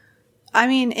 like, I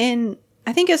mean,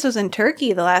 I think this was in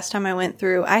Turkey the last time I went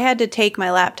through. I had to take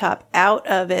my laptop out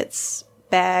of its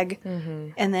bag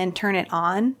and then turn it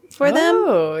on for them.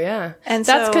 Oh, yeah. And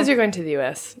that's because you're going to the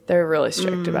U.S. They're really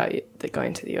strict about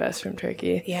going to the U.S. from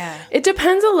Turkey. Yeah. It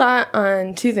depends a lot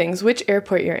on two things, which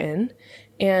airport you're in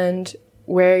and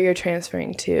where you're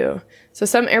transferring to. So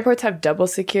some airports have double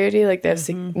security, like they have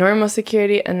normal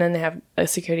security and then they have a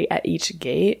security at each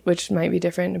gate, which might be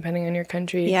different depending on your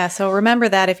country. Yeah, so remember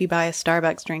that if you buy a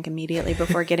Starbucks drink immediately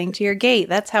before getting to your gate.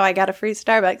 That's how I got a free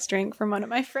Starbucks drink from one of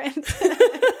my friends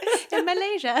in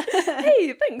Malaysia.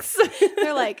 Hey, thanks.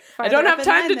 They're like, I don't have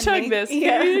time to chug this.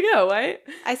 Yeah. Here you go, right?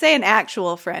 I say an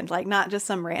actual friend, like not just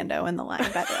some rando in the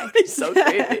line, by the way. He's so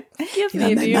crazy. Give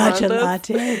me the matcha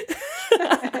latte.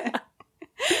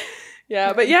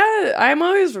 Yeah, but yeah, I'm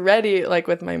always ready, like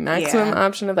with my maximum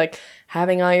option of like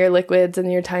having all your liquids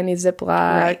in your tiny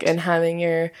Ziploc and having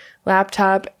your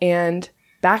laptop and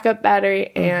backup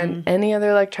battery and any other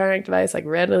electronic device like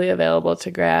readily available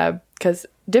to grab because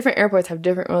different airports have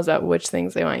different rules about which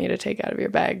things they want you to take out of your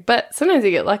bag. But sometimes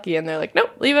you get lucky and they're like,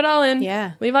 nope, leave it all in.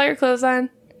 Yeah. Leave all your clothes on.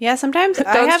 Yeah, sometimes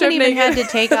I haven't even had to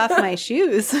take off my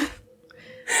shoes.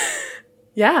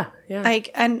 Yeah. Like,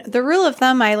 and the rule of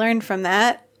thumb I learned from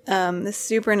that this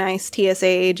super nice TSA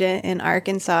agent in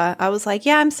Arkansas, I was like,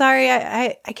 yeah, I'm sorry.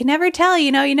 I can never tell,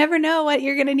 you never know what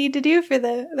you're going to need to do for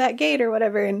that gate or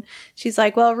whatever. And she's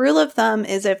like, well, rule of thumb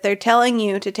is if they're telling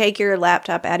you to take your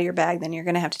laptop out of your bag, then you're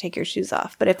going to have to take your shoes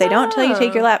off. But if they don't tell you to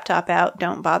take your laptop out,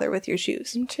 don't bother with your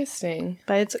shoes. Interesting.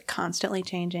 But it's constantly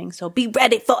changing. So be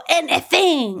ready for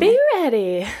anything. Be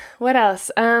ready. What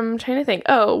else? I'm trying to think.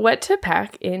 Oh, what to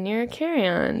pack in your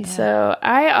carry-on. Yeah. So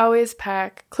I always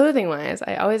pack, clothing-wise,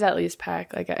 I always at least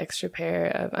pack like an extra pair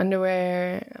of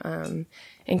underwear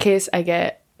in case I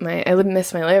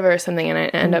miss my layover or something and I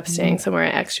end up staying somewhere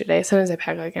an extra day. Sometimes I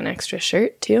pack like an extra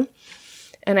shirt too.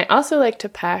 And I also like to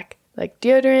pack like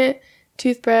deodorant,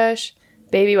 toothbrush,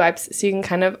 baby wipes, so you can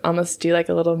kind of almost do like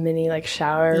a little mini like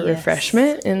shower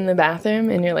refreshment in the bathroom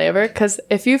in your layover. Because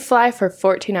if you fly for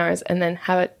 14 hours and then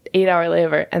have an 8-hour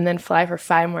layover and then fly for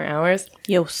 5 more hours,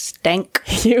 you'll stink.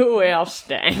 You will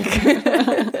stink.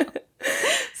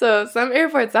 So some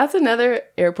airports, that's another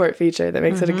airport feature that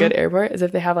makes it a good airport, is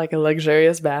if they have like a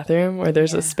luxurious bathroom where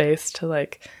there's a space to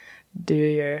like do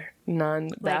your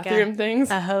non-bathroom like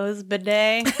things. A hose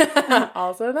bidet.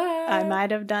 Also that. I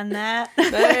might have done that.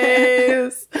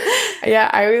 Nice. Yeah,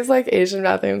 I always like Asian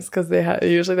bathrooms because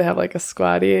usually they have like a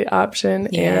squatty option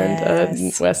and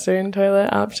a Western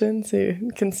toilet option, so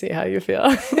you can see how you feel.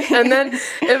 And then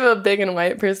if a big and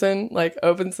white person like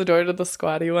opens the door to the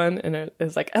squatty one and it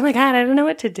is like, oh my God, I don't know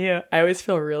what to do, I always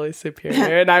feel really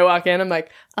superior. And I walk in, I'm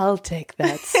like, I'll take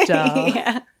that stall.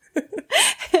 Yeah.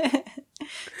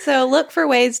 So look for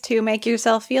ways to make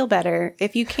yourself feel better.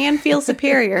 If you can feel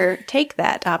superior, take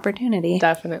that opportunity.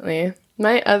 Definitely.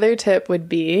 My other tip would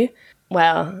be,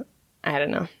 well, I don't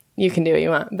know. You can do what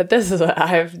you want. But this is what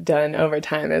I've done over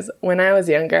time is when I was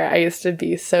younger, I used to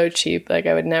be so cheap. Like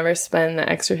I would never spend the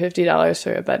extra $50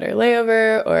 for a better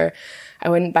layover, or I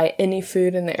wouldn't buy any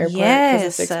food in the airport because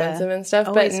it's expensive and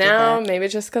stuff. But now, maybe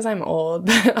it's just because I'm old,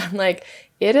 but I'm like,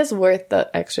 it is worth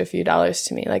the extra few dollars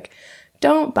to me. Like,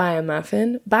 don't buy a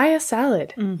muffin. Buy a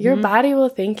salad. Your body will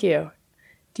thank you.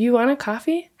 Do you want a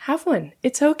coffee? Have one.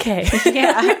 It's okay.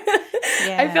 Yeah.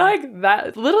 I feel like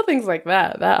that little things like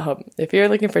that help. If you're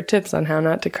looking for tips on how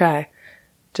not to cry,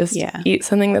 just eat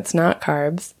something that's not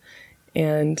carbs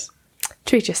and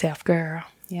treat yourself, girl.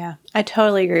 Yeah, I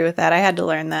totally agree with that. I had to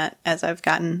learn that as I've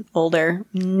gotten older.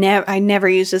 I never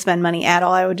used to spend money at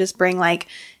all. I would just bring like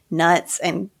nuts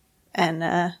and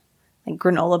like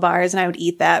granola bars, and I would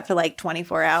eat that for like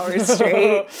 24 hours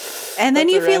straight. And then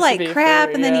you feel like crap,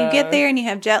 and then you get there and you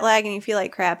have jet lag and you feel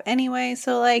like crap anyway.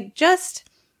 So like just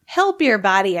help your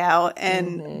body out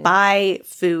and buy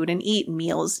food and eat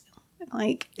meals.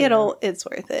 Like it's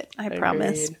worth it. I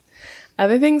promise.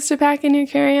 Other things to pack in your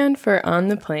carry-on for on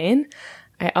the plane.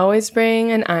 I always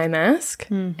bring an eye mask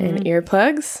and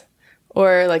earplugs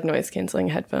or like noise canceling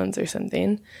headphones or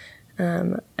something.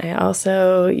 I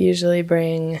also usually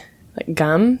bring like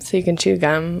gum, so you can chew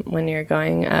gum when you're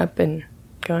going up and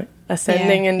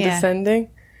ascending and descending.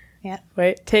 Yeah.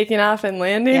 Wait, taking off and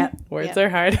landing? Yep. Words are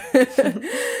hard.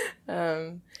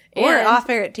 Or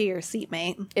offer it to your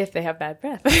seatmate. If they have bad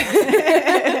breath.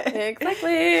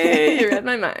 Exactly. You read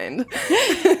my mind.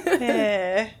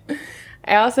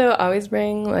 I also always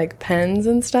bring like pens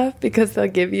and stuff because they'll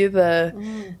give you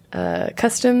the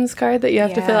customs card that you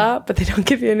have to fill out, but they don't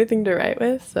give you anything to write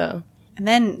with, so... And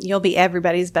then you'll be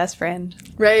everybody's best friend.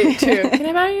 Right, true. Can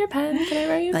I borrow your pen? Can I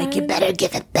borrow your pen? Like, you better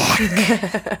give it back.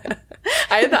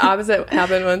 I had the opposite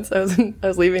happen once. I was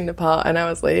leaving Nepal, and I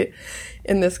was late.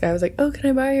 And this guy was like, oh, can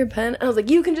I borrow your pen? I was like,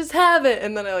 you can just have it.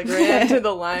 And then I like ran to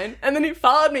the line. And then he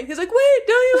followed me. He's like, wait,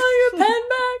 don't you want your pen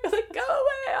back? I was like, go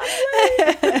away.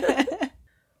 I'm late.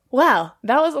 Wow,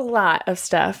 that was a lot of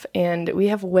stuff. And we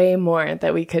have way more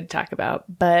that we could talk about.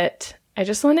 But I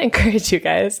just want to encourage you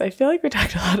guys. I feel like we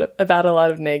talked about a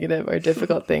lot of negative or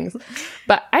difficult things.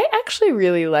 But I actually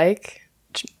really like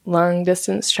long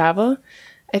distance travel.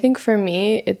 I think for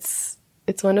me, it's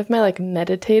one of my like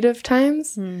meditative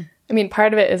times. I mean,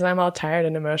 part of it is I'm all tired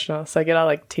and emotional, so I get all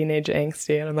like teenage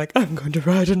angsty, and I'm like, I'm going to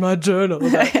write in my journal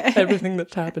about everything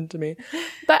that's happened to me.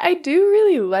 But I do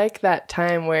really like that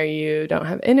time where you don't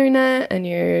have internet and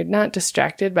you're not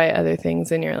distracted by other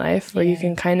things in your life, where you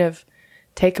can kind of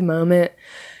take a moment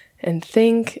and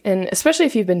think. And especially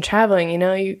if you've been traveling,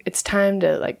 it's time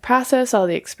to like process all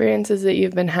the experiences that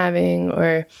you've been having,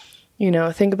 or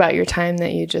think about your time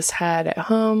that you just had at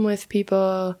home with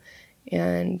people.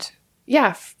 And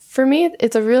yeah, for me,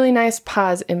 it's a really nice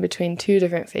pause in between two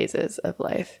different phases of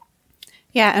life.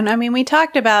 Yeah. And I mean, we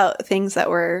talked about things that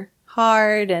were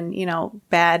hard and,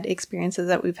 bad experiences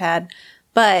that we've had.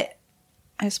 But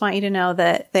I just want you to know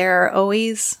that there are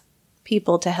always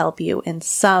people to help you in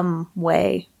some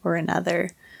way or another.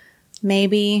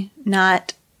 Maybe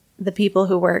not the people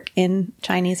who work in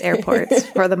Chinese airports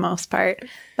for the most part.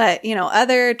 But,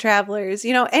 other travelers,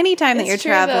 anytime that It's you're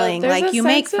true, though. traveling, There's a you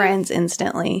make sense of- friends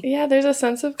instantly. Yeah, there's a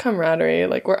sense of camaraderie.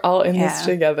 Like, we're all in this Yeah.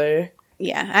 together.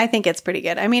 Yeah, I think it's pretty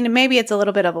good. I mean, maybe it's a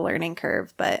little bit of a learning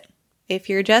curve, but if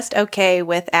you're just okay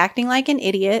with acting like an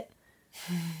idiot,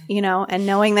 and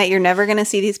knowing that you're never going to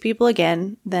see these people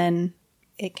again, then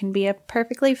it can be a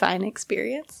perfectly fine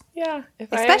experience. Yeah.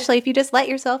 Especially if you just let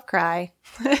yourself cry.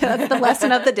 That's the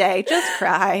lesson of the day. Just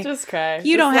cry. Just cry.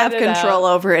 You don't have control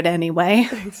over it anyway.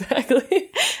 Exactly.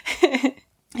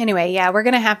 Anyway, yeah, we're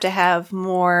going to have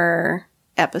more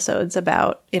episodes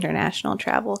about international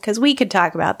travel because we could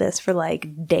talk about this for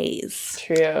like days.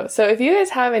 True. So if you guys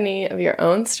have any of your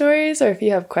own stories or if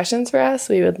you have questions for us,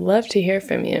 we would love to hear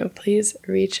from you. Please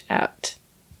reach out.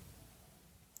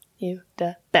 You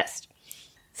the best.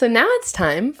 So now it's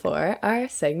time for our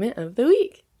segment of the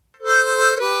week.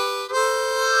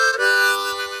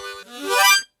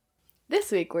 This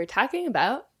week we're talking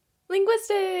about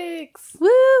linguistics.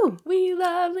 Woo! We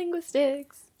love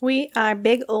linguistics. We are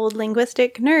big old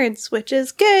linguistic nerds, which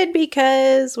is good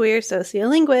because we're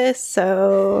sociolinguists,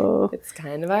 so It's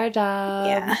kind of our job.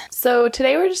 Yeah. So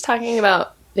today we're just talking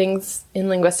about things in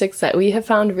linguistics that we have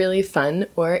found really fun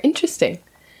or interesting.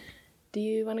 Do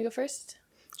you want to go first?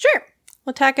 sure.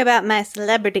 We'll talk about my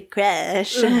celebrity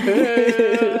crush.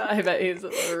 I bet he's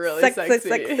really sexy.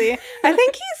 I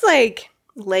think he's like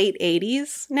late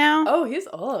 80s now. Oh, he's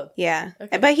old. Yeah.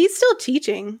 Okay. But he's still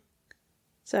teaching.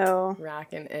 So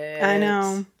Rocking it. I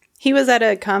know. He was at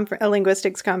a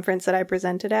linguistics conference that I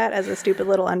presented at as a stupid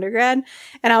little undergrad.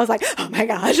 And I was like, oh my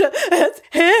gosh, it's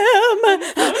him.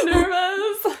 I'm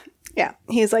nervous. Yeah.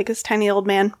 He's like this tiny old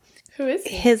man. Who is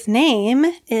he? His name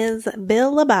is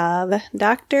Bill Labov,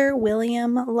 Dr.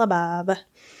 William Labov.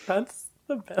 That's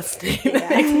the best name. That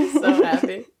makes me so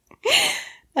happy.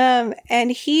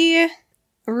 And he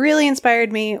really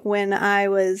inspired me when I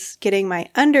was getting my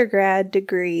undergrad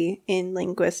degree in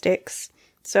linguistics.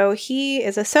 So he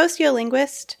is a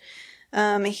sociolinguist.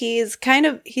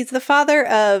 He's the father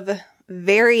of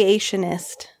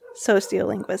variationist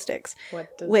sociolinguistics,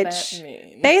 What does which that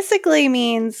mean? basically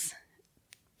means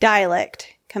dialect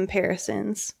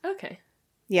comparisons. Okay.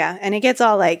 Yeah, and it gets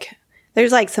all like,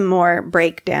 there's like some more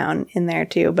breakdown in there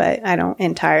too, but I don't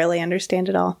entirely understand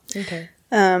it all. Okay.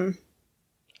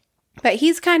 But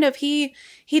he's he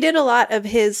did a lot of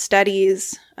his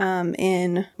studies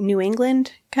in New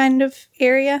England kind of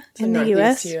area So in the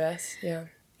Northeast U.S. US, yeah.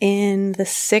 in the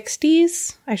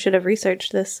 60s. I should have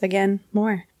researched this again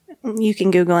more. You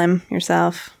can Google him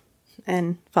yourself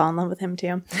and fall in love with him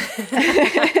too.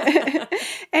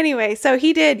 Anyway, so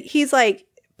he's like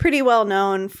pretty well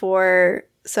known for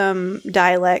some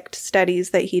dialect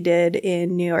studies that he did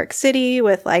in New York City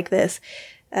with like this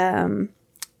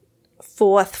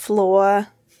fourth floor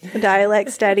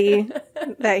dialect study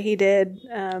that he did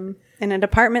in a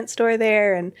department store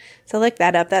there. And so look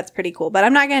that up. That's pretty cool. But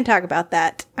I'm not going to talk about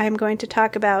that. I'm going to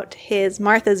talk about his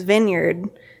Martha's Vineyard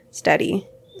study.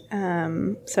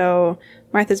 So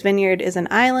Martha's Vineyard is an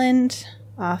island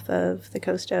off of the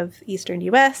coast of eastern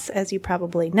U.S., as you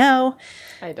probably know.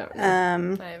 I don't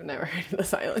know. I have never heard of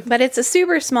this island. But it's a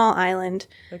super small island.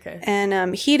 Okay.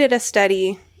 And he did a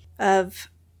study of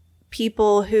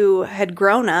people who had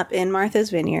grown up in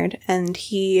Martha's Vineyard, and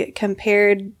he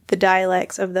compared the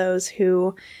dialects of those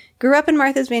who grew up in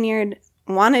Martha's Vineyard,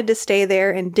 wanted to stay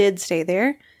there, and did stay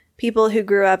there. People who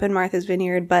grew up in Martha's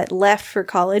Vineyard but left for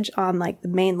college on like the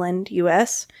mainland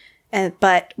U.S.,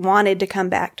 but wanted to come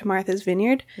back to Martha's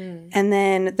Vineyard. And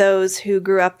then those who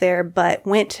grew up there but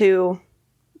went to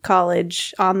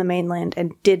college on the mainland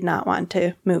and did not want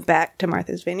to move back to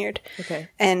Martha's Vineyard. Okay.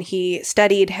 And he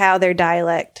studied how their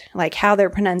dialect, like how their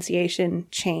pronunciation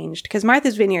changed. Because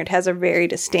Martha's Vineyard has a very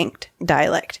distinct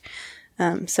dialect.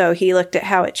 So he looked at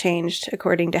how it changed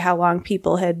according to how long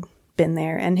people had been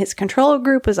there. And his control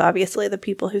group was obviously the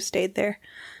people who stayed there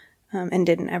and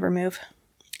didn't ever move.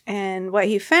 And what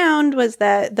he found was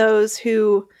that those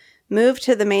who moved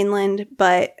to the mainland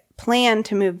but planned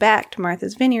to move back to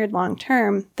Martha's Vineyard long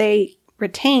term, they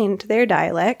retained their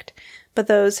dialect, but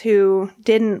those who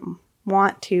didn't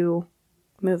want to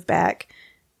move back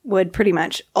would pretty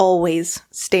much always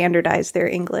standardize their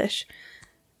English.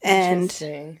 And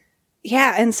Interesting.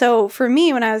 yeah, and so for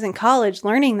me, when I was in college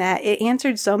learning that, it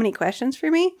answered so many questions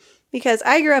for me because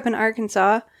I grew up in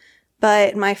Arkansas,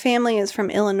 but my family is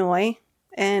from Illinois.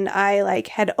 And I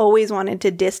had always wanted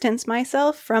to distance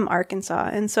myself from Arkansas.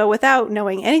 And so without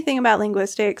knowing anything about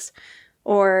linguistics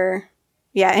or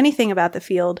anything about the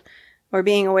field or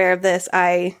being aware of this,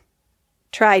 I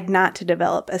tried not to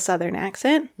develop a Southern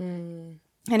accent.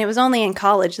 And it was only in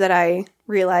college that I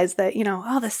realized that,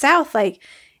 the South, like,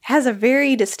 has a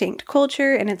very distinct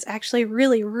culture, and it's actually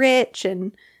really rich,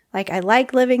 and like, I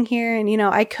like living here. And,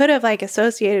 I could have like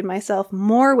associated myself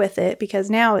more with it, because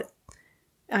now,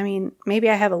 maybe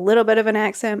I have a little bit of an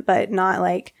accent, but not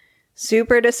like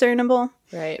super discernible.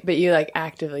 Right. But you like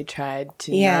actively tried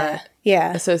to not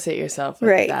associate yourself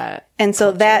with that. And so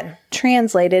culture. that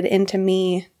translated into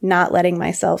me not letting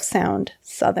myself sound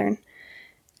Southern.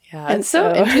 Yeah, it's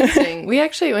so interesting. We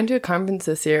actually went to a conference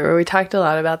this year where we talked a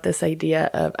lot about this idea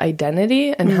of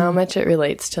identity and how much it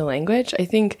relates to language. I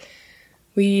think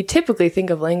we typically think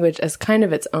of language as kind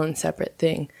of its own separate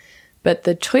thing. But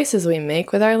the choices we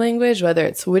make with our language, whether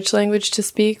it's which language to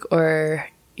speak or,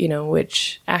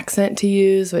 which accent to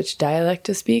use, which dialect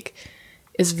to speak,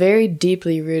 is very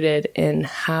deeply rooted in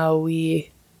how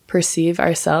we perceive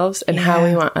ourselves and how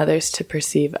we want others to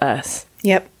perceive us.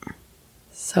 Yep.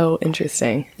 So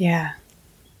interesting. Yeah.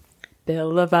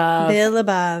 Bill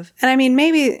Labov. And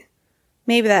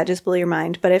maybe that just blew your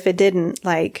mind, but if it didn't,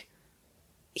 like,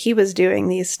 he was doing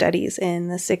these studies in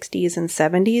the 60s and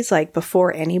 70s, like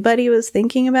before anybody was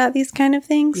thinking about these kind of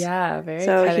things. Yeah, very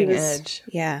cutting edge.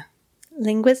 Yeah.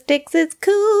 Linguistics is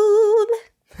cool.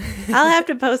 I'll have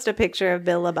to post a picture of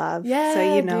Bill Labov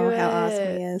so you know how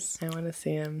awesome he is. I want to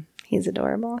see him. He's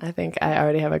adorable. I think I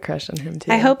already have a crush on him,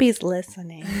 too. I hope he's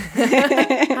listening.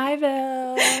 Hi,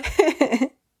 Bill.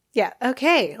 Yeah.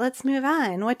 Okay. Let's move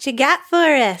on. What you got for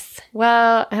us?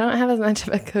 Well, I don't have as much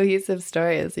of a cohesive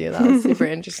story as you. That was super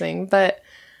interesting. But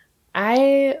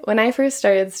when I first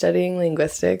started studying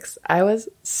linguistics, I was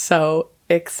so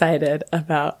excited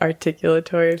about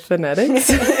articulatory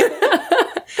phonetics.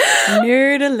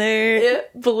 Nerd alert.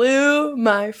 It blew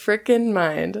my freaking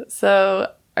mind.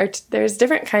 So there's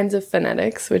different kinds of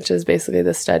phonetics, which is basically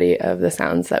the study of the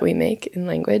sounds that we make in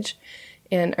language.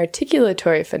 And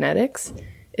articulatory phonetics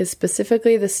is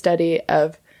specifically the study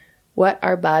of what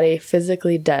our body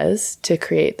physically does to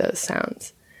create those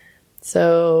sounds.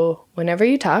 So whenever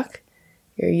you talk,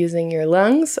 you're using your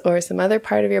lungs or some other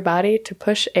part of your body to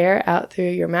push air out through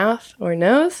your mouth or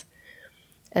nose.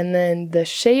 And then the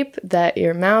shape that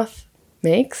your mouth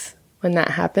makes when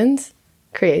that happens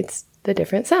creates the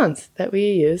different sounds that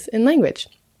we use in language.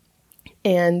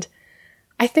 And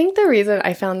I think the reason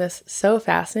I found this so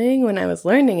fascinating when I was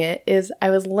learning it is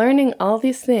I was learning all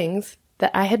these things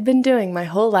that I had been doing my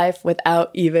whole life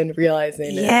without even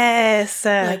realizing it. Yes.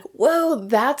 Like, whoa,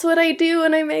 that's what I do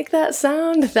when I make that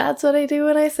sound. That's what I do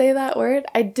when I say that word.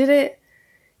 I didn't,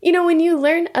 when you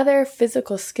learn other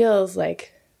physical skills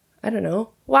like, I don't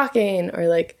know, walking or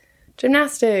like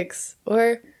gymnastics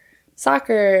or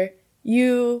soccer,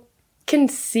 you can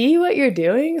see what you're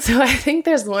doing. So I think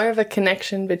there's more of a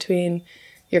connection between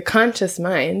your conscious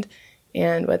mind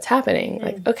and what's happening.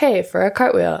 Like, okay, for a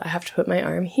cartwheel, I have to put my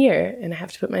arm here and I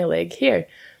have to put my leg here.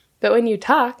 But when you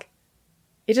talk,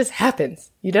 it just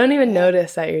happens. You don't even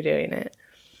notice that you're doing it.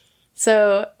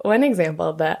 So one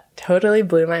example that totally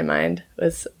blew my mind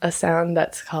was a sound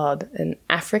that's called an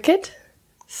affricate.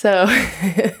 So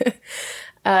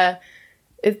an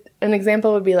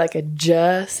example would be like a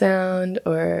j sound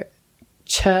or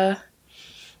ch.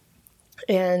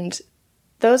 And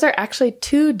those are actually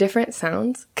two different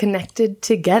sounds connected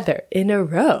together in a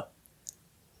row.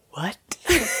 What?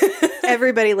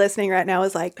 Everybody listening right now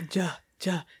is like, ja,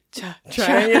 ja, ja,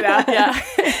 trying it out. Yeah.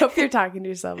 I hope you're talking to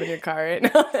yourself in your car right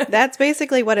now. That's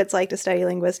basically what it's like to study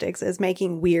linguistics, is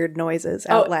making weird noises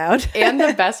out loud. And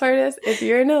the best part is, if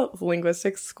you're in a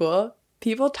linguistics school,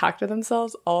 people talk to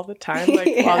themselves all the time,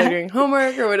 like while they're doing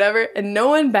homework or whatever, and no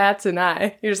one bats an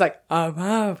eye. You're just like,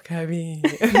 Kevin.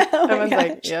 Everyone's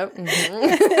like, yep.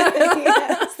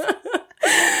 Yes.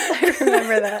 I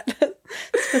remember that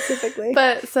specifically.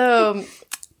 But so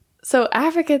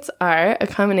affricates are a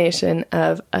combination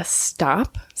of a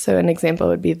stop. So an example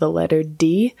would be the letter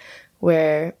D,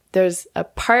 where there's a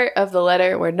part of the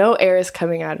letter where no air is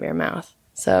coming out of your mouth.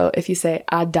 So if you say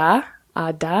ada,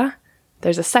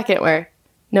 there's a second where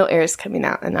no air is coming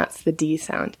out, and that's the D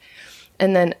sound.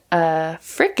 And then a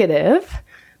fricative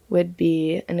would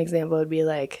be, an example would be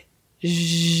like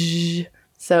zh.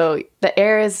 So the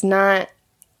air is not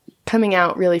coming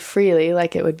out really freely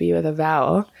like it would be with a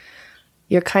vowel.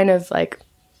 You're kind of like,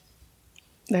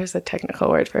 there's a technical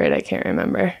word for it, I can't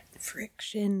remember.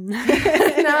 Friction.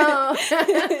 No.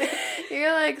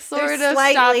 You're like sort of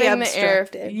stopping the air.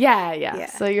 Yeah.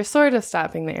 So you're sort of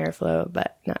stopping the airflow,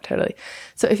 but not totally.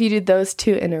 So if you do those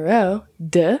two in a row,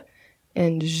 d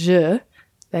and j,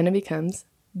 then it becomes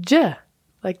j,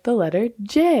 like the letter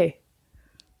J.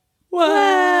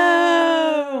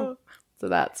 Whoa! So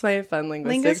that's my fun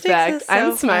Linguistics fact. is so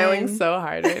I'm smiling fun. so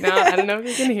hard right now. I don't know if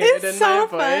you can hear it in so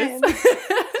my voice. fun.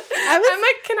 I'm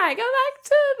like, can I go back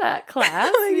to that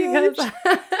class? Oh my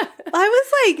I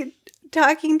was like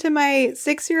talking to my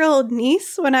 6-year-old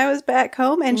niece when I was back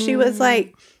home, and she was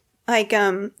like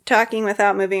talking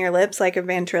without moving her lips, like a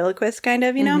ventriloquist kind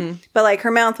of, you know, but like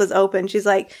her mouth was open. She's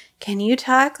like, can you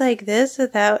talk like this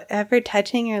without ever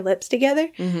touching your lips together?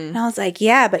 And I was like,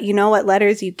 yeah, but you know what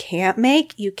letters you can't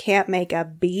make? You can't make a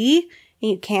B.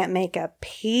 You can't make a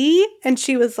P. And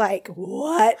she was like,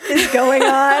 what is going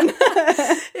on?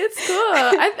 It's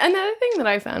cool. Another thing that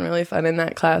I found really fun in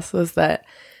that class was that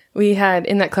we had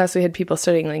people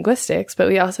studying linguistics, but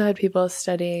we also had people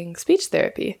studying speech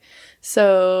therapy.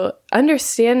 So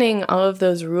understanding all of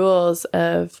those rules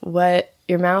of what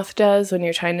your mouth does when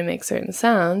you're trying to make certain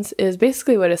sounds is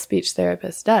basically what a speech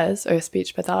therapist does, or a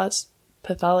speech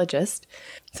pathologist.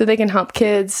 So they can help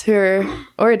kids or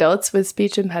adults with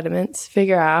speech impediments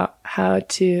figure out how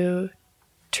to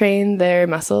train their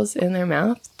muscles in their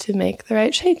mouth to make the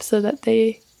right shape so that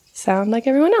they sound like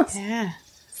everyone else. Yeah.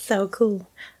 So cool.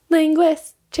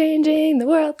 Linguists changing the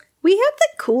world. We have the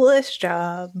coolest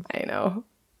job. I know.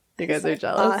 You guys are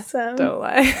jealous. Awesome. Don't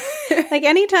lie. Like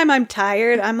anytime I'm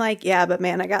tired, I'm like, yeah, but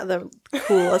man, I got the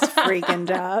coolest freaking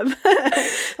job.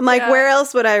 I'm like, where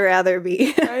else would I rather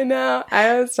be? I know.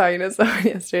 I was talking to someone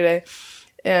yesterday,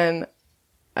 and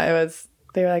they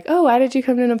were like, oh, why did you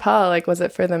come to Nepal? Like, was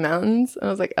it for the mountains? And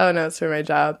I was like, oh, no, it's for my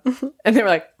job. And they were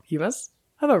like, you must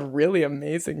have a really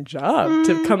amazing job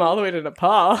to come all the way to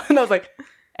Nepal. And I was like,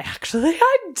 actually,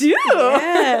 I do.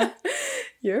 Yeah.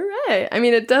 You're right. I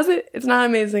mean, it's not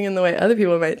amazing in the way other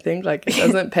people might think. Like, it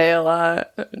doesn't pay a lot,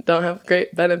 don't have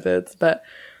great benefits, but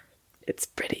it's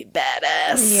pretty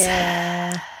badass.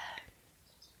 Yeah.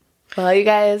 Well, you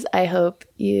guys, I hope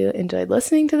you enjoyed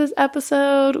listening to this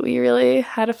episode. We really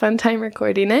had a fun time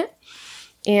recording it.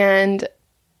 And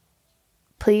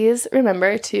please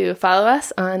remember to follow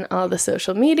us on all the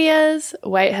social medias.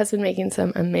 White has been making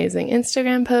some amazing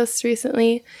Instagram posts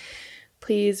recently.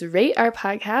 Please rate our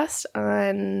podcast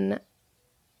on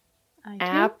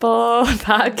Apple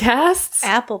Podcasts.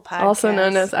 Apple Podcasts. Also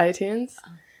known as iTunes.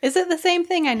 Is it the same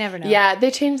thing? I never know. Yeah, they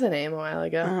changed the name a while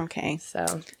ago. Okay. So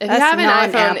if you have an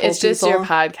iPhone, non-Apple it's just people. your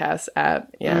podcast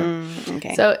app. Yeah.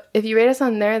 Okay. So if you rate us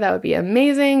on there, that would be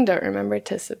amazing. Don't remember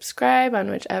to subscribe on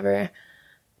whichever.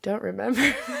 Don't remember.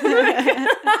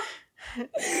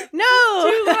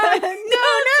 No. No.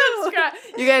 Subscribe.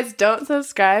 You guys don't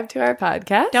subscribe to our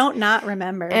podcast. Don't not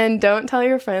remember. And don't tell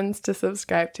your friends to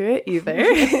subscribe to it either.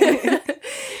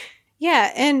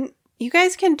 Yeah, and you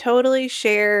guys can totally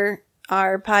share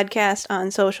our podcast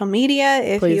on social media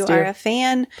if Please you do. are a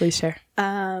fan. Please share.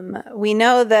 We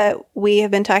know that we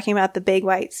have been talking about the big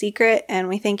white secret, and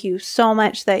we thank you so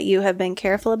much that you have been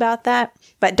careful about that.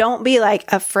 But don't be like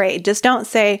afraid. Just don't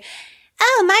say,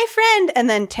 oh, my friend, and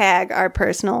then tag our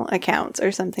personal accounts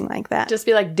or something like that. Just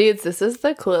be like, dudes, this is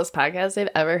the coolest podcast I've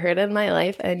ever heard in my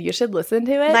life, and you should listen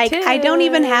to it. Like, too. I don't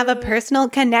even have a personal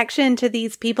connection to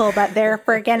these people, but they're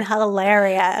freaking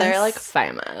hilarious. They're like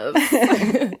famous.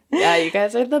 Yeah, you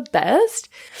guys are the best.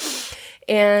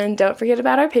 And don't forget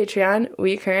about our Patreon.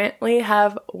 We currently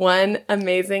have one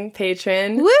amazing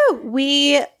patron. Woo!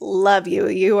 We love you.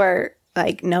 You are,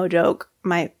 like, no joke,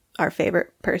 our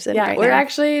favorite person. Yeah, right we're now.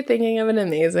 actually thinking of an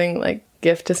amazing like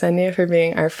gift to send you for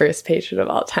being our first patron of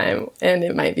all time, and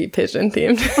it might be pigeon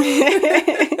themed.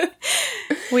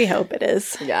 We hope it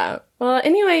is. Yeah. Well,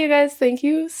 anyway, you guys, thank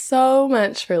you so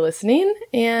much for listening,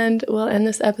 and we'll end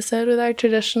this episode with our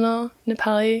traditional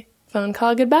Nepali phone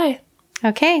call goodbye.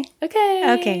 Okay.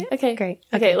 Okay. Great.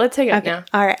 Okay, let's hang up now.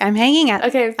 All right. I'm hanging up.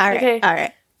 Okay. All right. Okay. All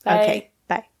right. Bye. Okay.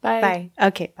 Bye. Bye. Bye.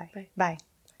 Okay. Bye. Bye.